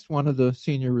I asked one of the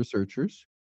senior researchers,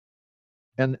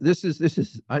 and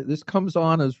this comes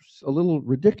on as a little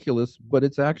ridiculous, but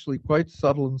it's actually quite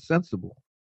subtle and sensible.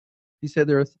 He said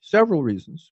there are several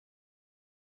reasons.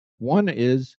 One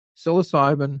is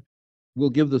psilocybin will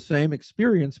give the same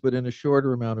experience, but in a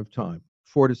shorter amount of time,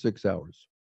 4 to 6 hours.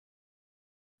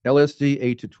 LSD,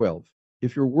 8 to 12.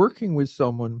 If you're working with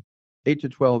someone 8 to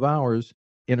 12 hours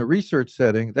in a research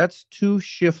setting, that's 2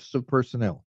 shifts of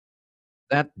personnel.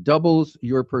 That doubles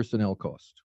your personnel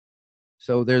cost.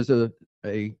 So there's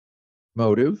a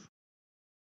motive.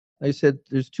 They said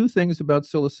there's 2 things about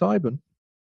psilocybin.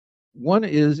 One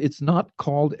is it's not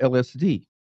called LSD,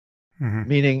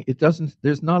 meaning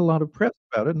there's not a lot of press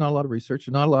about it, not a lot of research,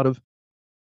 not a lot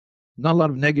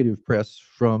of negative press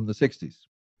from the 60s.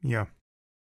 Yeah.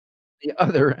 The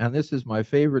other, and this is my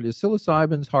favorite, is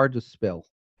psilocybin's hard to spell.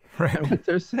 Right. And what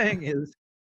they're saying is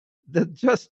that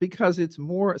just because it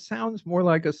sounds more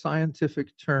like a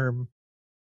scientific term,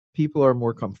 people are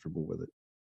more comfortable with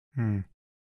it.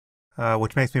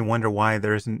 Which makes me wonder why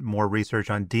there isn't more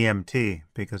research on DMT,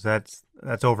 because that's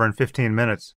over in 15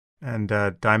 minutes, and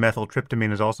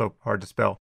dimethyltryptamine is also hard to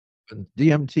spell. And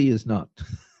DMT is not.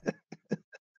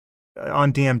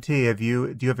 On DMT, do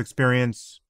you have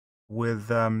experience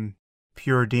with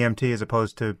pure DMT as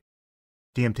opposed to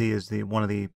DMT is one of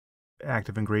the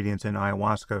active ingredients in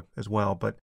ayahuasca as well,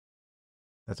 but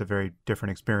that's a very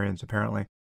different experience apparently.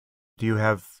 Do you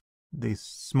have the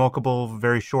smokable,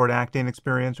 very short-acting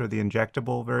experience or the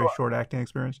injectable, very short-acting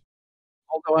experience?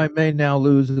 Although I may now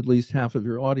lose at least half of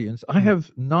your audience, I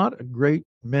have not a great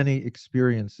many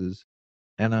experiences,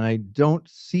 and I don't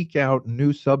seek out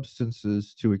new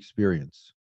substances to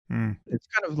experience. Mm. It's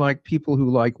kind of like people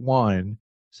who like wine.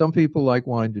 Some people like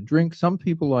wine to drink, some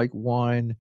people like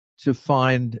wine to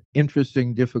find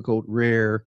interesting, difficult,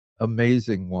 rare,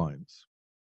 amazing wines.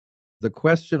 The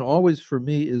question always for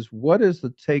me is, what is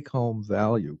the take home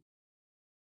value?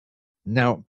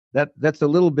 Now, that's a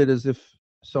little bit as if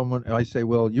someone, I say,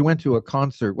 well, you went to a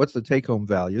concert, what's the take home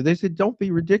value? They said, don't be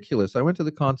ridiculous. I went to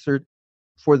the concert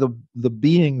for the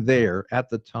being there at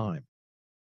the time.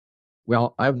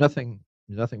 Well, I have nothing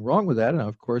wrong with that, and I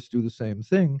of course do the same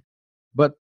thing.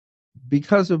 But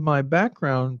because of my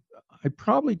background, I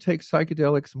probably take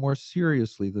psychedelics more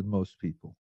seriously than most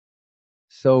people.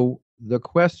 So the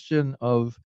question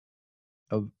of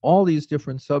all these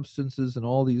different substances and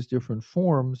all these different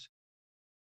forms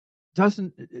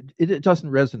it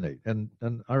doesn't resonate. And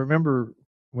I remember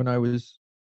when I was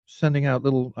sending out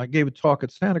I gave a talk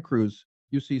at Santa Cruz,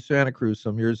 UC Santa Cruz,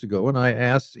 some years ago, and I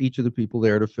asked each of the people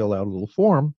there to fill out a little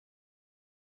form.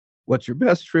 What's your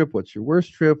best trip? What's your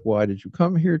worst trip? Why did you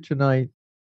come here tonight?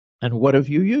 And what have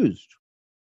you used?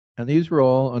 And these were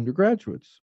all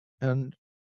undergraduates. And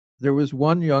there was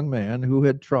one young man who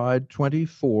had tried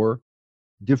 24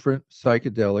 different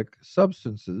psychedelic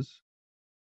substances.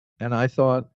 And I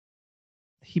thought,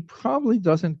 he probably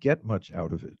doesn't get much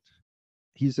out of it.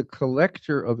 He's a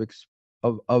collector of,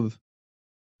 of,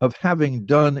 of having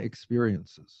done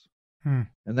experiences. Hmm.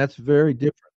 And that's very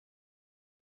different.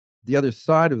 The other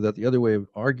side of that, the other way of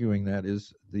arguing that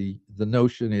is the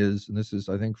notion is, and this is,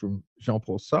 I think, from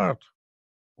Jean-Paul Sartre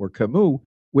or Camus,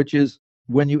 which is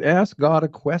when you ask God a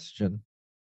question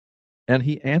and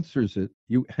he answers it,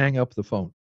 you hang up the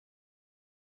phone.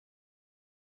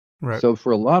 Right. So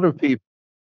for a lot of people,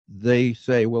 they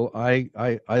say, well, I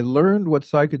learned what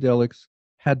psychedelics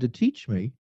had to teach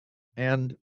me,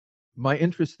 and my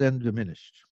interest then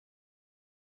diminished.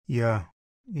 Yeah.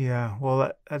 Yeah.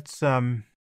 Well, that's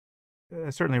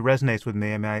it certainly resonates with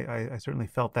me. I mean, I certainly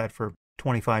felt that for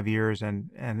 25 years,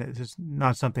 and it's just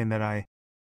not something that I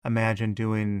imagine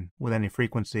doing with any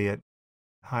frequency at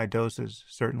high doses,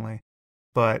 certainly.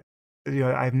 But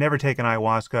I've never taken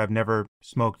ayahuasca. I've never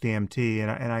smoked DMT,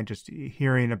 and I just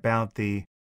hearing about the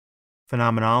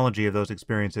phenomenology of those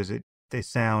experiences, they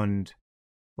sound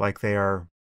like they are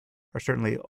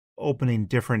certainly opening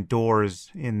different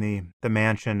doors in the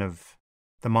mansion of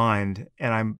the mind,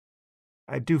 and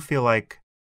I do feel like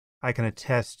I can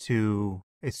attest to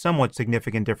a somewhat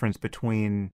significant difference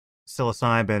between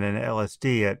psilocybin and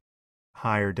LSD at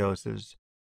higher doses.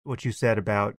 What you said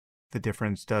about the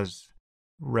difference does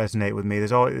resonate with me.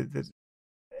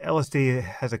 LSD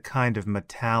has a kind of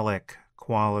metallic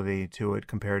quality to it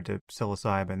compared to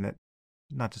psilocybin. That,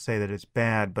 not to say that it's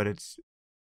bad, but it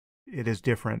is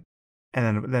different.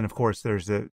 And then of course there's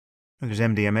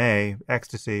MDMA,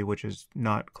 ecstasy, which is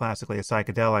not classically a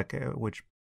psychedelic, which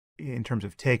in terms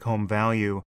of take home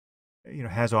value,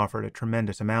 has offered a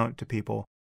tremendous amount to people.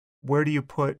 Where do you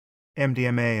put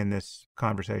MDMA in this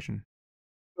conversation?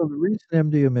 Well, the reason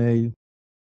MDMA,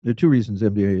 there are two reasons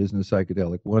MDMA isn't a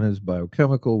psychedelic. One is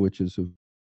biochemical, which is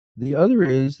the other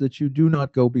is that you do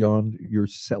not go beyond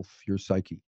yourself, your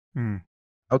psyche, Hmm.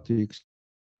 out the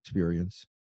experience.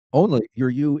 Only you're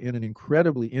you in an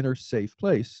incredibly inner safe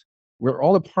place where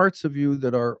all the parts of you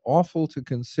that are awful to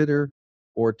consider,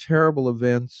 or terrible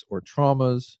events, or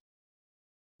traumas,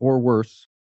 or worse,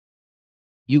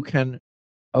 you can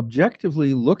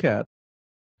objectively look at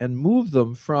and move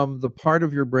them from the part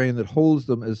of your brain that holds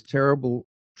them as terrible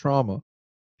trauma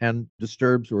and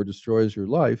disturbs or destroys your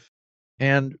life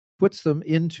and puts them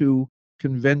into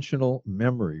conventional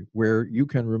memory where you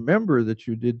can remember that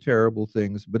you did terrible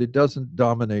things, but it doesn't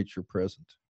dominate your present.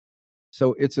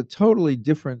 So it's a totally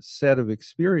different set of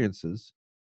experiences.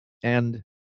 And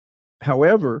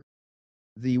however,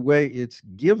 the way it's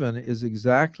given is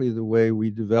exactly the way we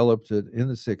developed it in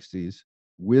the 60s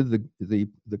with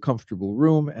the comfortable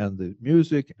room and the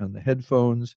music and the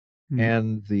headphones Hmm.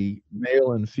 and the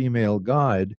male and female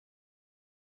guide,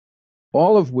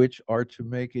 all of which are to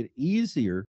make it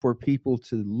easier for people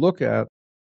to look at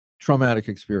traumatic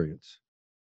experience.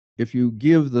 If you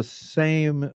give the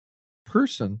same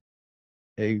person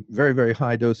a very, very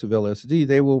high dose of LSD,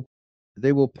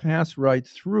 they will pass right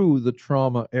through the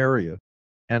trauma area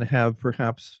and have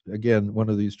perhaps again one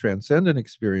of these transcendent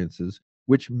experiences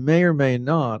which may or may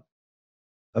not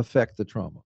affect the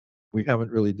trauma. We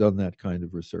haven't really done that kind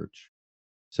of research.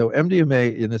 So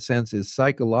MDMA in a sense is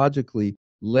psychologically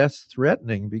less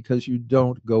threatening because you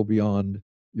don't go beyond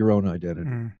your own identity.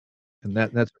 Hmm. And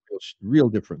that's a real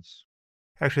difference.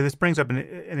 Actually, this brings up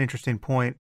an interesting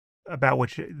point about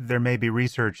which there may be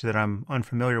research that I'm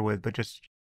unfamiliar with, but just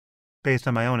based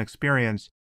on my own experience,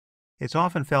 it's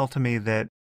often felt to me that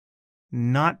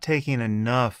not taking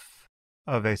enough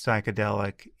of a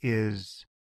psychedelic is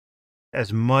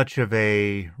as much of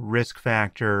a risk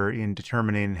factor in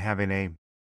determining having a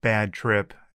bad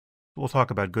trip. We'll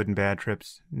talk about good and bad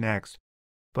trips next,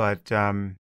 but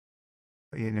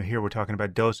here we're talking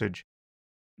about dosage.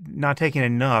 Not taking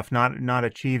enough, not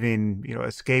achieving,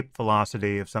 escape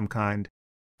velocity of some kind,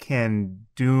 can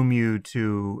doom you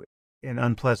to an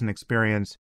unpleasant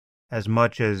experience as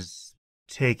much as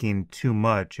taking too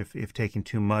much, if taking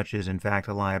too much is in fact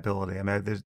a liability. I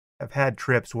mean, I've had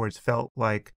trips where it's felt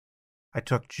like I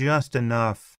took just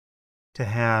enough to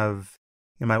have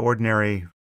in my ordinary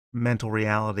mental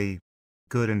reality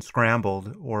good and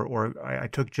scrambled, or I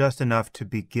took just enough to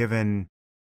be given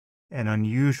an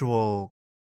unusual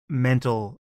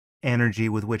mental energy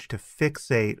with which to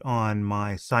fixate on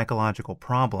my psychological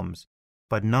problems,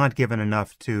 but not given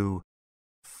enough to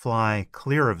fly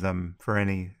clear of them for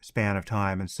any span of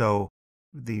time. And so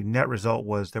the net result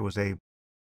was there was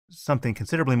something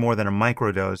considerably more than a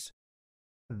microdose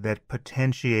that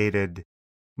potentiated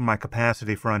my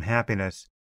capacity for unhappiness.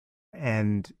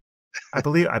 And I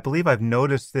believe I've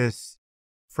noticed this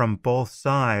from both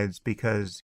sides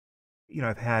because,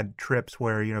 I've had trips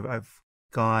where, I've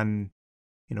gone,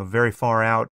 very far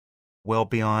out, well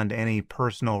beyond any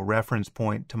personal reference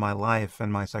point to my life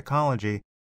and my psychology.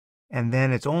 And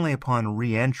then it's only upon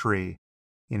re-entry,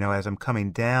 as I'm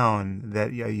coming down,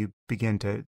 that you begin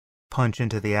to punch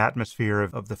into the atmosphere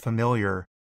of the familiar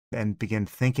and begin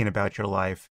thinking about your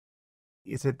life.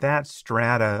 Is it that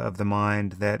strata of the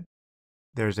mind that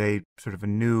there's a sort of a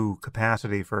new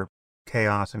capacity for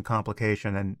chaos and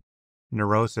complication and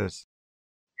neurosis?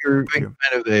 You're kind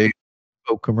of a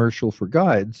commercial for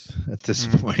guides at this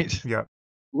point. Yeah.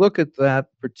 Look at that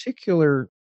particular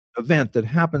event that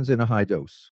happens in a high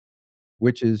dose,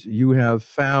 which is you have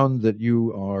found that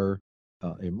you are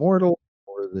immortal,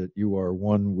 or that you are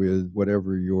one with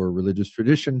whatever your religious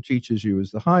tradition teaches you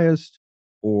is the highest,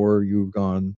 or you've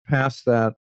gone past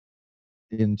that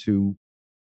into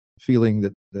feeling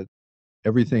that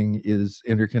everything is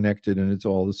interconnected and it's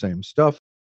all the same stuff.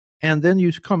 And then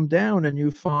you come down and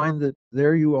you find that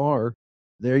there you are,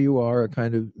 a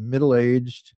kind of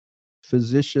middle-aged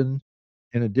physician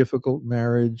in a difficult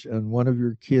marriage, and one of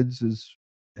your kids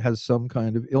has some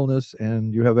kind of illness,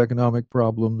 and you have economic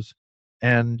problems,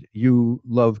 and you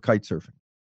love kite surfing.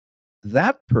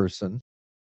 That person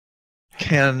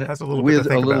can, has a little with bit to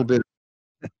think a little about.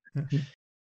 bit,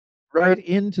 right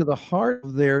into the heart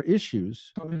of their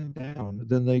issues, coming down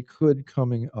than they could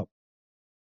coming up.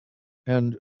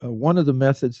 And one of the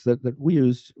methods that we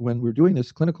used when we're doing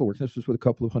this clinical work, this was with a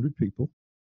couple of hundred people,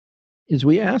 is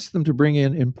we asked them to bring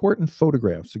in important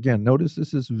photographs. Again, notice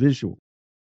this is visual.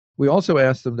 We also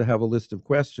asked them to have a list of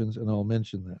questions, and I'll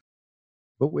mention that.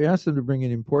 But we asked them to bring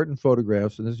in important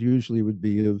photographs, and this usually would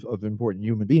be of important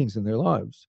human beings in their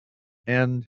lives.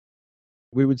 And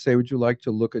we would say, would you like to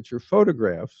look at your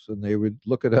photographs? And they would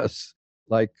look at us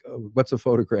like, what's a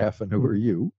photograph and who are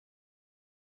you?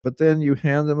 But then you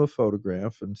hand them a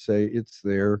photograph and say it's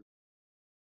their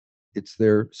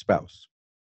spouse.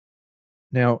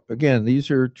 Now, again, these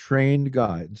are trained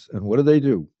guides, and what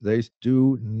do? They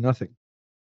do nothing.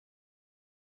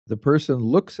 The person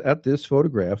looks at this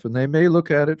photograph, and they may look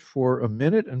at it for a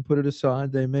minute and put it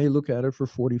aside. They may look at it for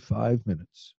 45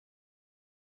 minutes.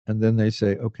 And then they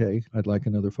say, okay, I'd like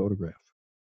another photograph.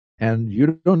 And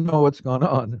you don't know what's gone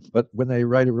on, but when they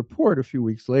write a report a few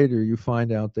weeks later, you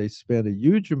find out they spent a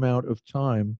huge amount of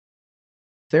time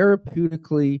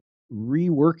therapeutically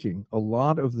reworking a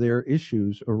lot of their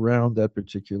issues around that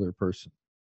particular person.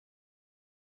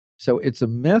 So it's a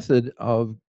method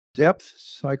of depth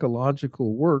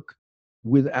psychological work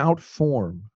without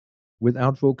form,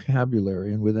 without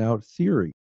vocabulary, and without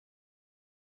theory.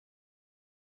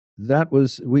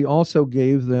 We also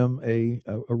gave them a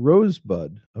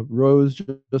rosebud, a rose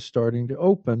just starting to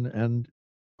open, and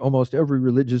almost every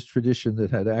religious tradition that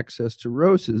had access to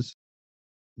roses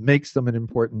makes them an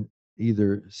important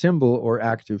either symbol or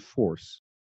active force.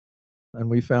 And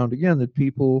we found again that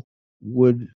people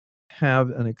would have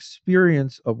an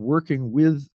experience of working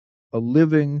with a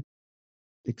living,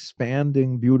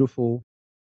 expanding, beautiful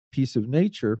piece of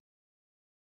nature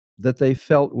that they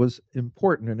felt was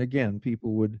important. And again,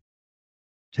 people would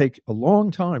take a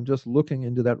long time just looking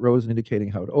into that rose and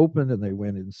indicating how it opened, and they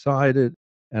went inside it,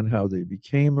 and how they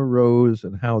became a rose,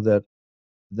 and how that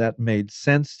made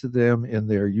sense to them in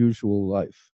their usual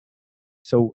life.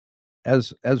 So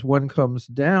as one comes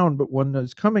down, but one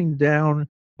is coming down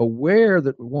aware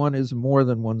that one is more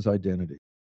than one's identity.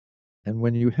 And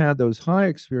when you had those high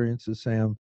experiences,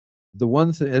 Sam, the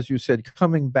ones that, as you said,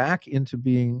 coming back into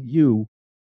being you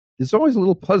is always a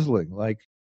little puzzling. Like,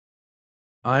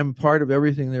 I'm part of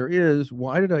everything there is.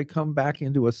 Why did I come back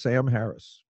into a Sam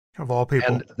Harris? Of all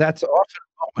people. And that's often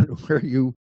a moment where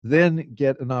you then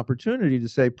get an opportunity to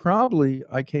say, probably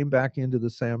I came back into the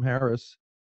Sam Harris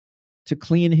to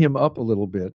clean him up a little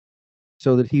bit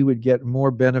so that he would get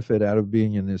more benefit out of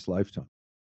being in this lifetime.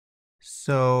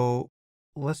 So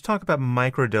let's talk about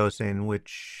microdosing,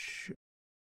 which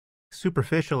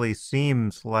superficially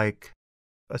seems like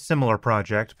a similar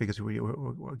project because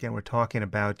we're talking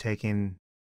about taking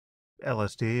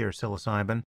LSD or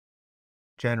psilocybin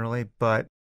generally, but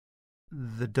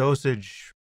the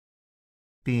dosage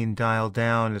being dialed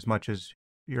down as much as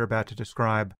you're about to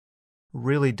describe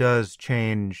really does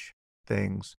change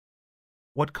things.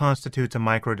 What constitutes a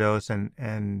microdose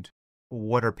and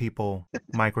what are people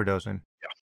microdosing?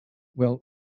 Well,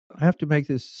 I have to make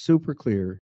this super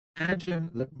clear. Imagine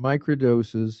that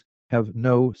microdoses have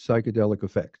no psychedelic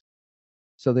effect.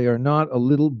 So they are not a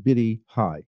little bitty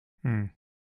high. Hmm.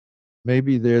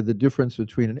 Maybe they're the difference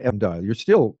between an M dial. You're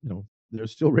still,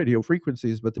 there's still radio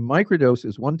frequencies, but the microdose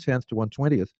is 1/10 to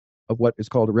 1/20 of what is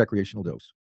called a recreational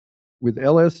dose. With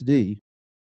LSD,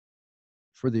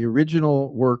 for the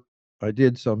original work I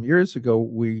did some years ago,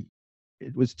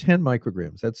 it was 10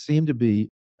 micrograms. That seemed to be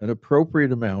an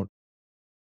appropriate amount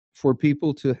for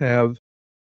people to have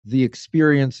the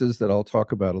experiences that I'll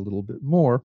talk about a little bit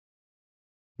more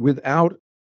without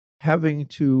having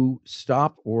to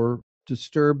stop or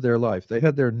disturb their life. They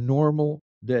had their normal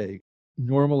day,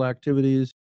 normal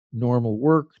activities, normal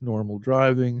work, normal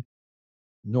driving,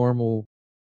 normal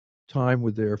time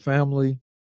with their family,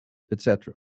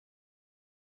 etc.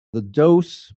 The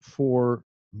dose for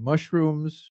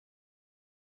mushrooms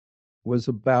was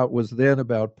then about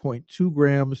zero point 0.2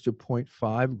 grams to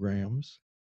 0.5 grams.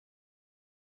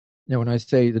 Now, when I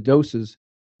say the doses,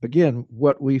 again,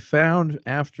 what we found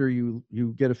after you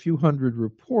get a few hundred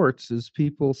reports is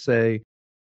people say,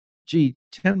 gee,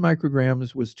 10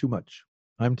 micrograms was too much.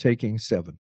 I'm taking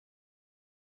 7.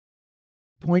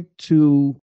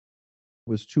 0.2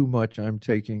 was too much. I'm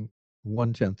taking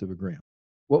 1/10 of a gram.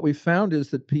 What we found is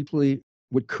that people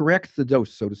would correct the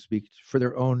dose, so to speak, for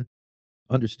their own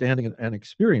understanding and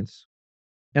experience.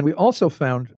 And we also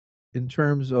found, in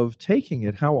terms of taking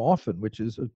it, how often, which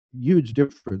is a huge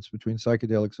difference between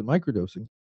psychedelics and microdosing.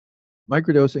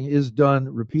 Microdosing is done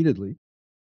repeatedly.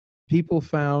 People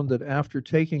found that after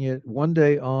taking it 1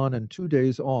 day on and 2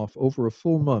 days off over a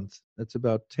full month, that's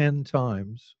about 10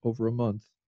 times over a month,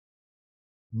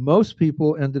 most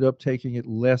people ended up taking it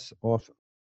less often.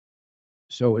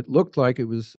 So it looked like it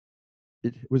was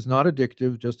not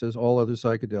addictive, just as all other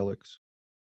psychedelics.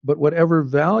 But whatever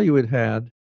value it had,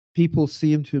 people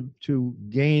seemed to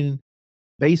gain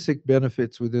basic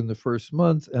benefits within the first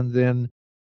month and then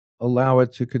allow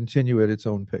it to continue at its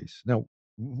own pace. Now,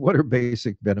 what are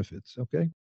basic benefits? Okay.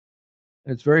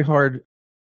 It's very hard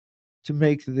to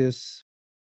make this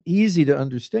easy to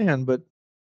understand, but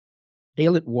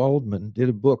Ayelet Waldman did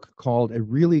a book called A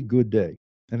Really Good Day,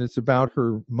 and it's about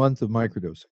her month of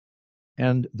microdosing.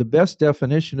 And the best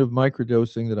definition of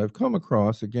microdosing that I've come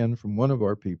across, again from one of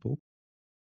our people,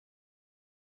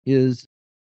 is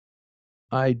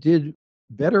I did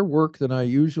better work than I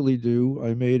usually do.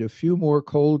 I made a few more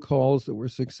cold calls that were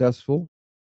successful.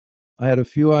 I had a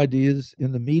few ideas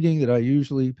in the meeting that I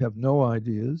usually have no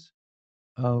ideas.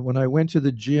 When I went to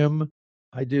the gym,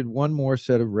 I did one more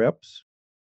set of reps.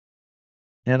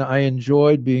 And I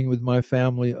enjoyed being with my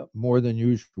family more than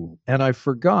usual. And I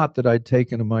forgot that I'd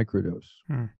taken a microdose.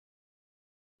 Hmm.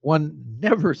 One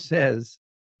never says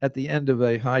at the end of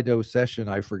a high dose session,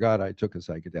 I forgot I took a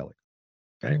psychedelic.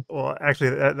 Okay. Well,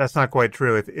 actually, that's not quite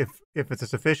true. If it's a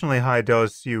sufficiently high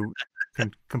dose, you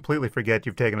can completely forget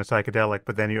you've taken a psychedelic,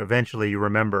 but then you eventually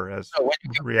remember as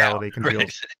reality congeals.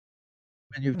 Right.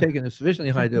 When you've taken a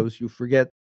sufficiently high dose, you forget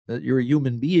that you're a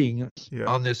human being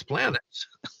on this planet.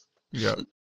 Yeah.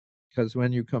 Because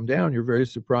when you come down, you're very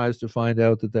surprised to find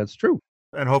out that that's true.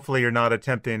 And hopefully you're not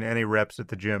attempting any reps at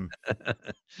the gym.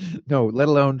 No, let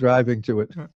alone driving to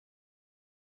it.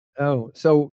 Oh,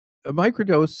 so a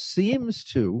microdose seems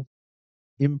to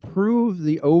improve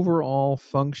the overall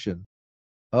function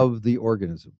of the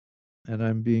organism. And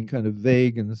I'm being kind of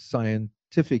vague and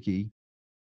scientific-y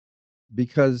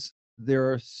because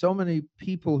there are so many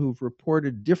people who've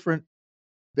reported different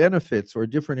benefits or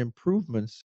different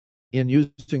improvements in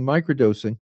using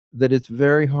microdosing that it's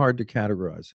very hard to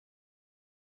categorize.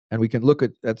 And we can look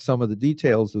at some of the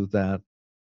details of that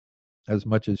as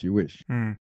much as you wish.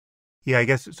 Hmm. Yeah, I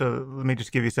guess so. Let me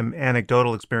just give you some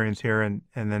anecdotal experience here and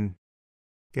then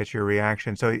get your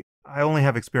reaction. So I only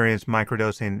have experienced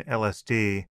microdosing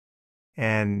LSD,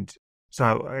 and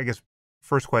so I guess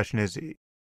first question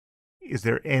is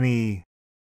there any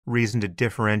reason to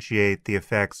differentiate the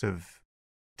effects of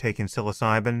taking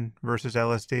psilocybin versus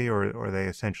LSD, or are they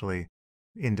essentially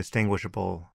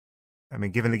indistinguishable? I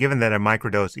mean, given that a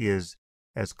microdose is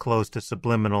as close to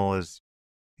subliminal as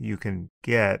you can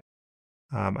get,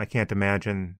 I can't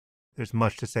imagine there's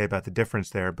much to say about the difference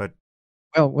there. But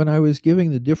Well, when I was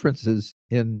giving the differences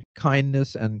in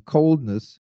kindness and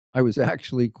coldness, I was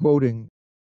actually quoting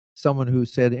someone who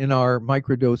said, in our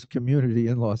microdose community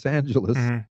in Los Angeles,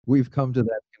 mhm, we've come to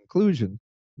that conclusion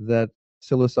that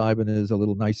psilocybin is a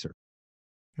little nicer.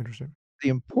 interesting. The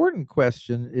important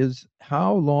question is,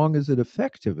 how long is it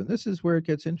effective? And this is where it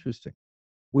gets interesting.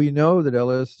 We know that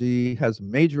LSD has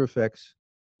major effects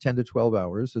 10 to 12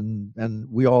 hours, and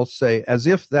we all say as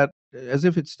if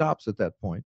it stops at that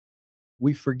point.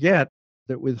 We forget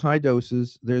that with high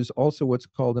doses, there's also what's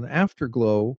called an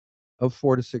afterglow of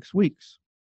 4 to 6 weeks,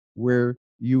 where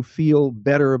you feel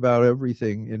better about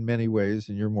everything in many ways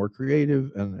and you're more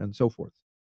creative and so forth.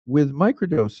 With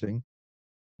microdosing,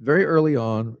 very early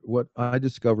on, what I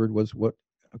discovered was what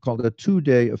I called a 2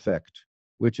 day effect,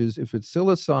 which is if it's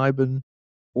psilocybin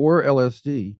or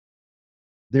LSD,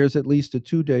 there's at least a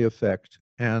 2 day effect.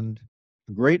 And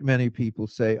a great many people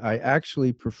say, I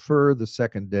actually prefer the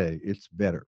second day, it's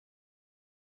better.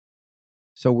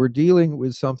 So we're dealing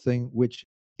with something which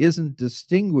isn't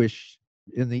distinguished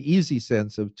in the easy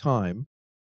sense of time.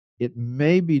 It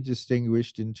may be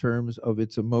distinguished in terms of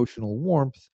its emotional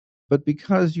warmth, but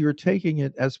because you're taking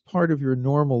it as part of your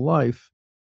normal life,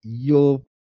 you'll,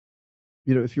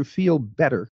 if you feel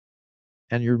better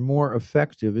and you're more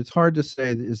effective, it's hard to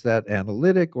say, is that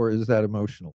analytic or is that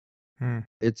emotional? Hmm.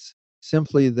 It's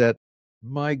simply that,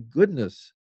 my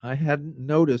goodness, I hadn't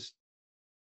noticed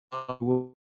on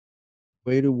the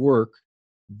way to work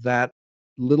that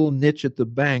little niche at the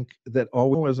bank that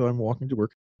always, as I'm walking to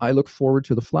work, I look forward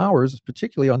to the flowers,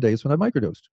 particularly on days when I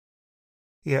microdosed.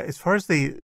 Yeah, as far as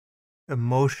the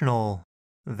emotional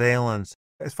valence,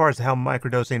 as far as how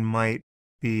microdosing might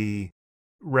be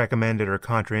recommended or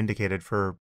contraindicated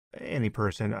for any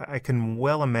person, I can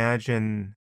well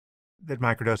imagine that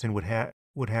microdosing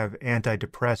would have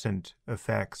antidepressant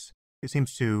effects. It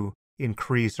seems to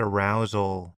increase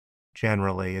arousal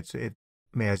generally. I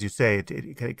mean, as you say,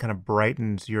 it kind of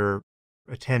brightens your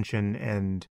attention,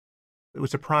 and it would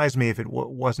surprise me if it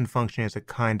wasn't functioning as a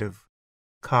kind of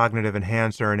cognitive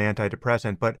enhancer and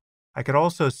antidepressant. But I could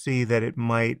also see that it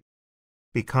might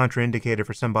be contraindicated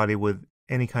for somebody with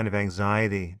any kind of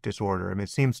anxiety disorder. I mean, it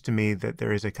seems to me that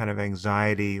there is a kind of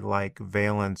anxiety-like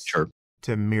valence Sure.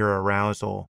 to mere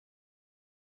arousal.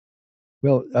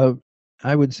 Well,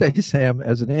 I would say, Sam,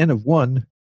 as an N of one,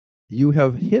 you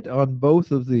have hit on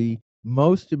both of the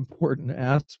most important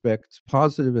aspects,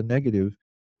 positive and negative,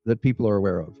 that people are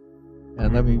aware of.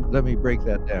 And let Mhm. me break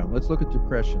that down. Let's look at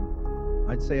depression.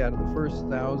 I'd say out of the first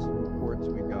 1,000 reports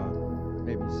we got,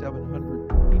 maybe 700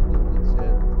 people that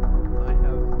said, I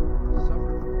have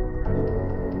suffered from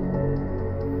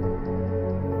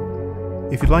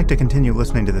depression. If you'd like to continue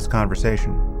listening to this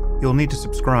conversation, you'll need to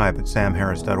subscribe at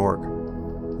samharris.org.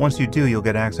 Once you do, you'll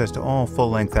get access to all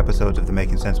full-length episodes of the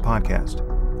Making Sense podcast,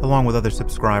 along with other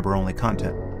subscriber-only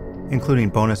content, including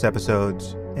bonus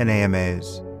episodes and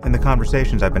AMAs, and the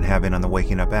conversations I've been having on the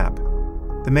Waking Up app.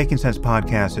 The Making Sense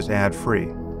podcast is ad-free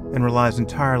and relies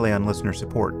entirely on listener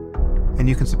support, and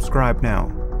you can subscribe now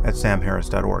at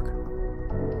samharris.org.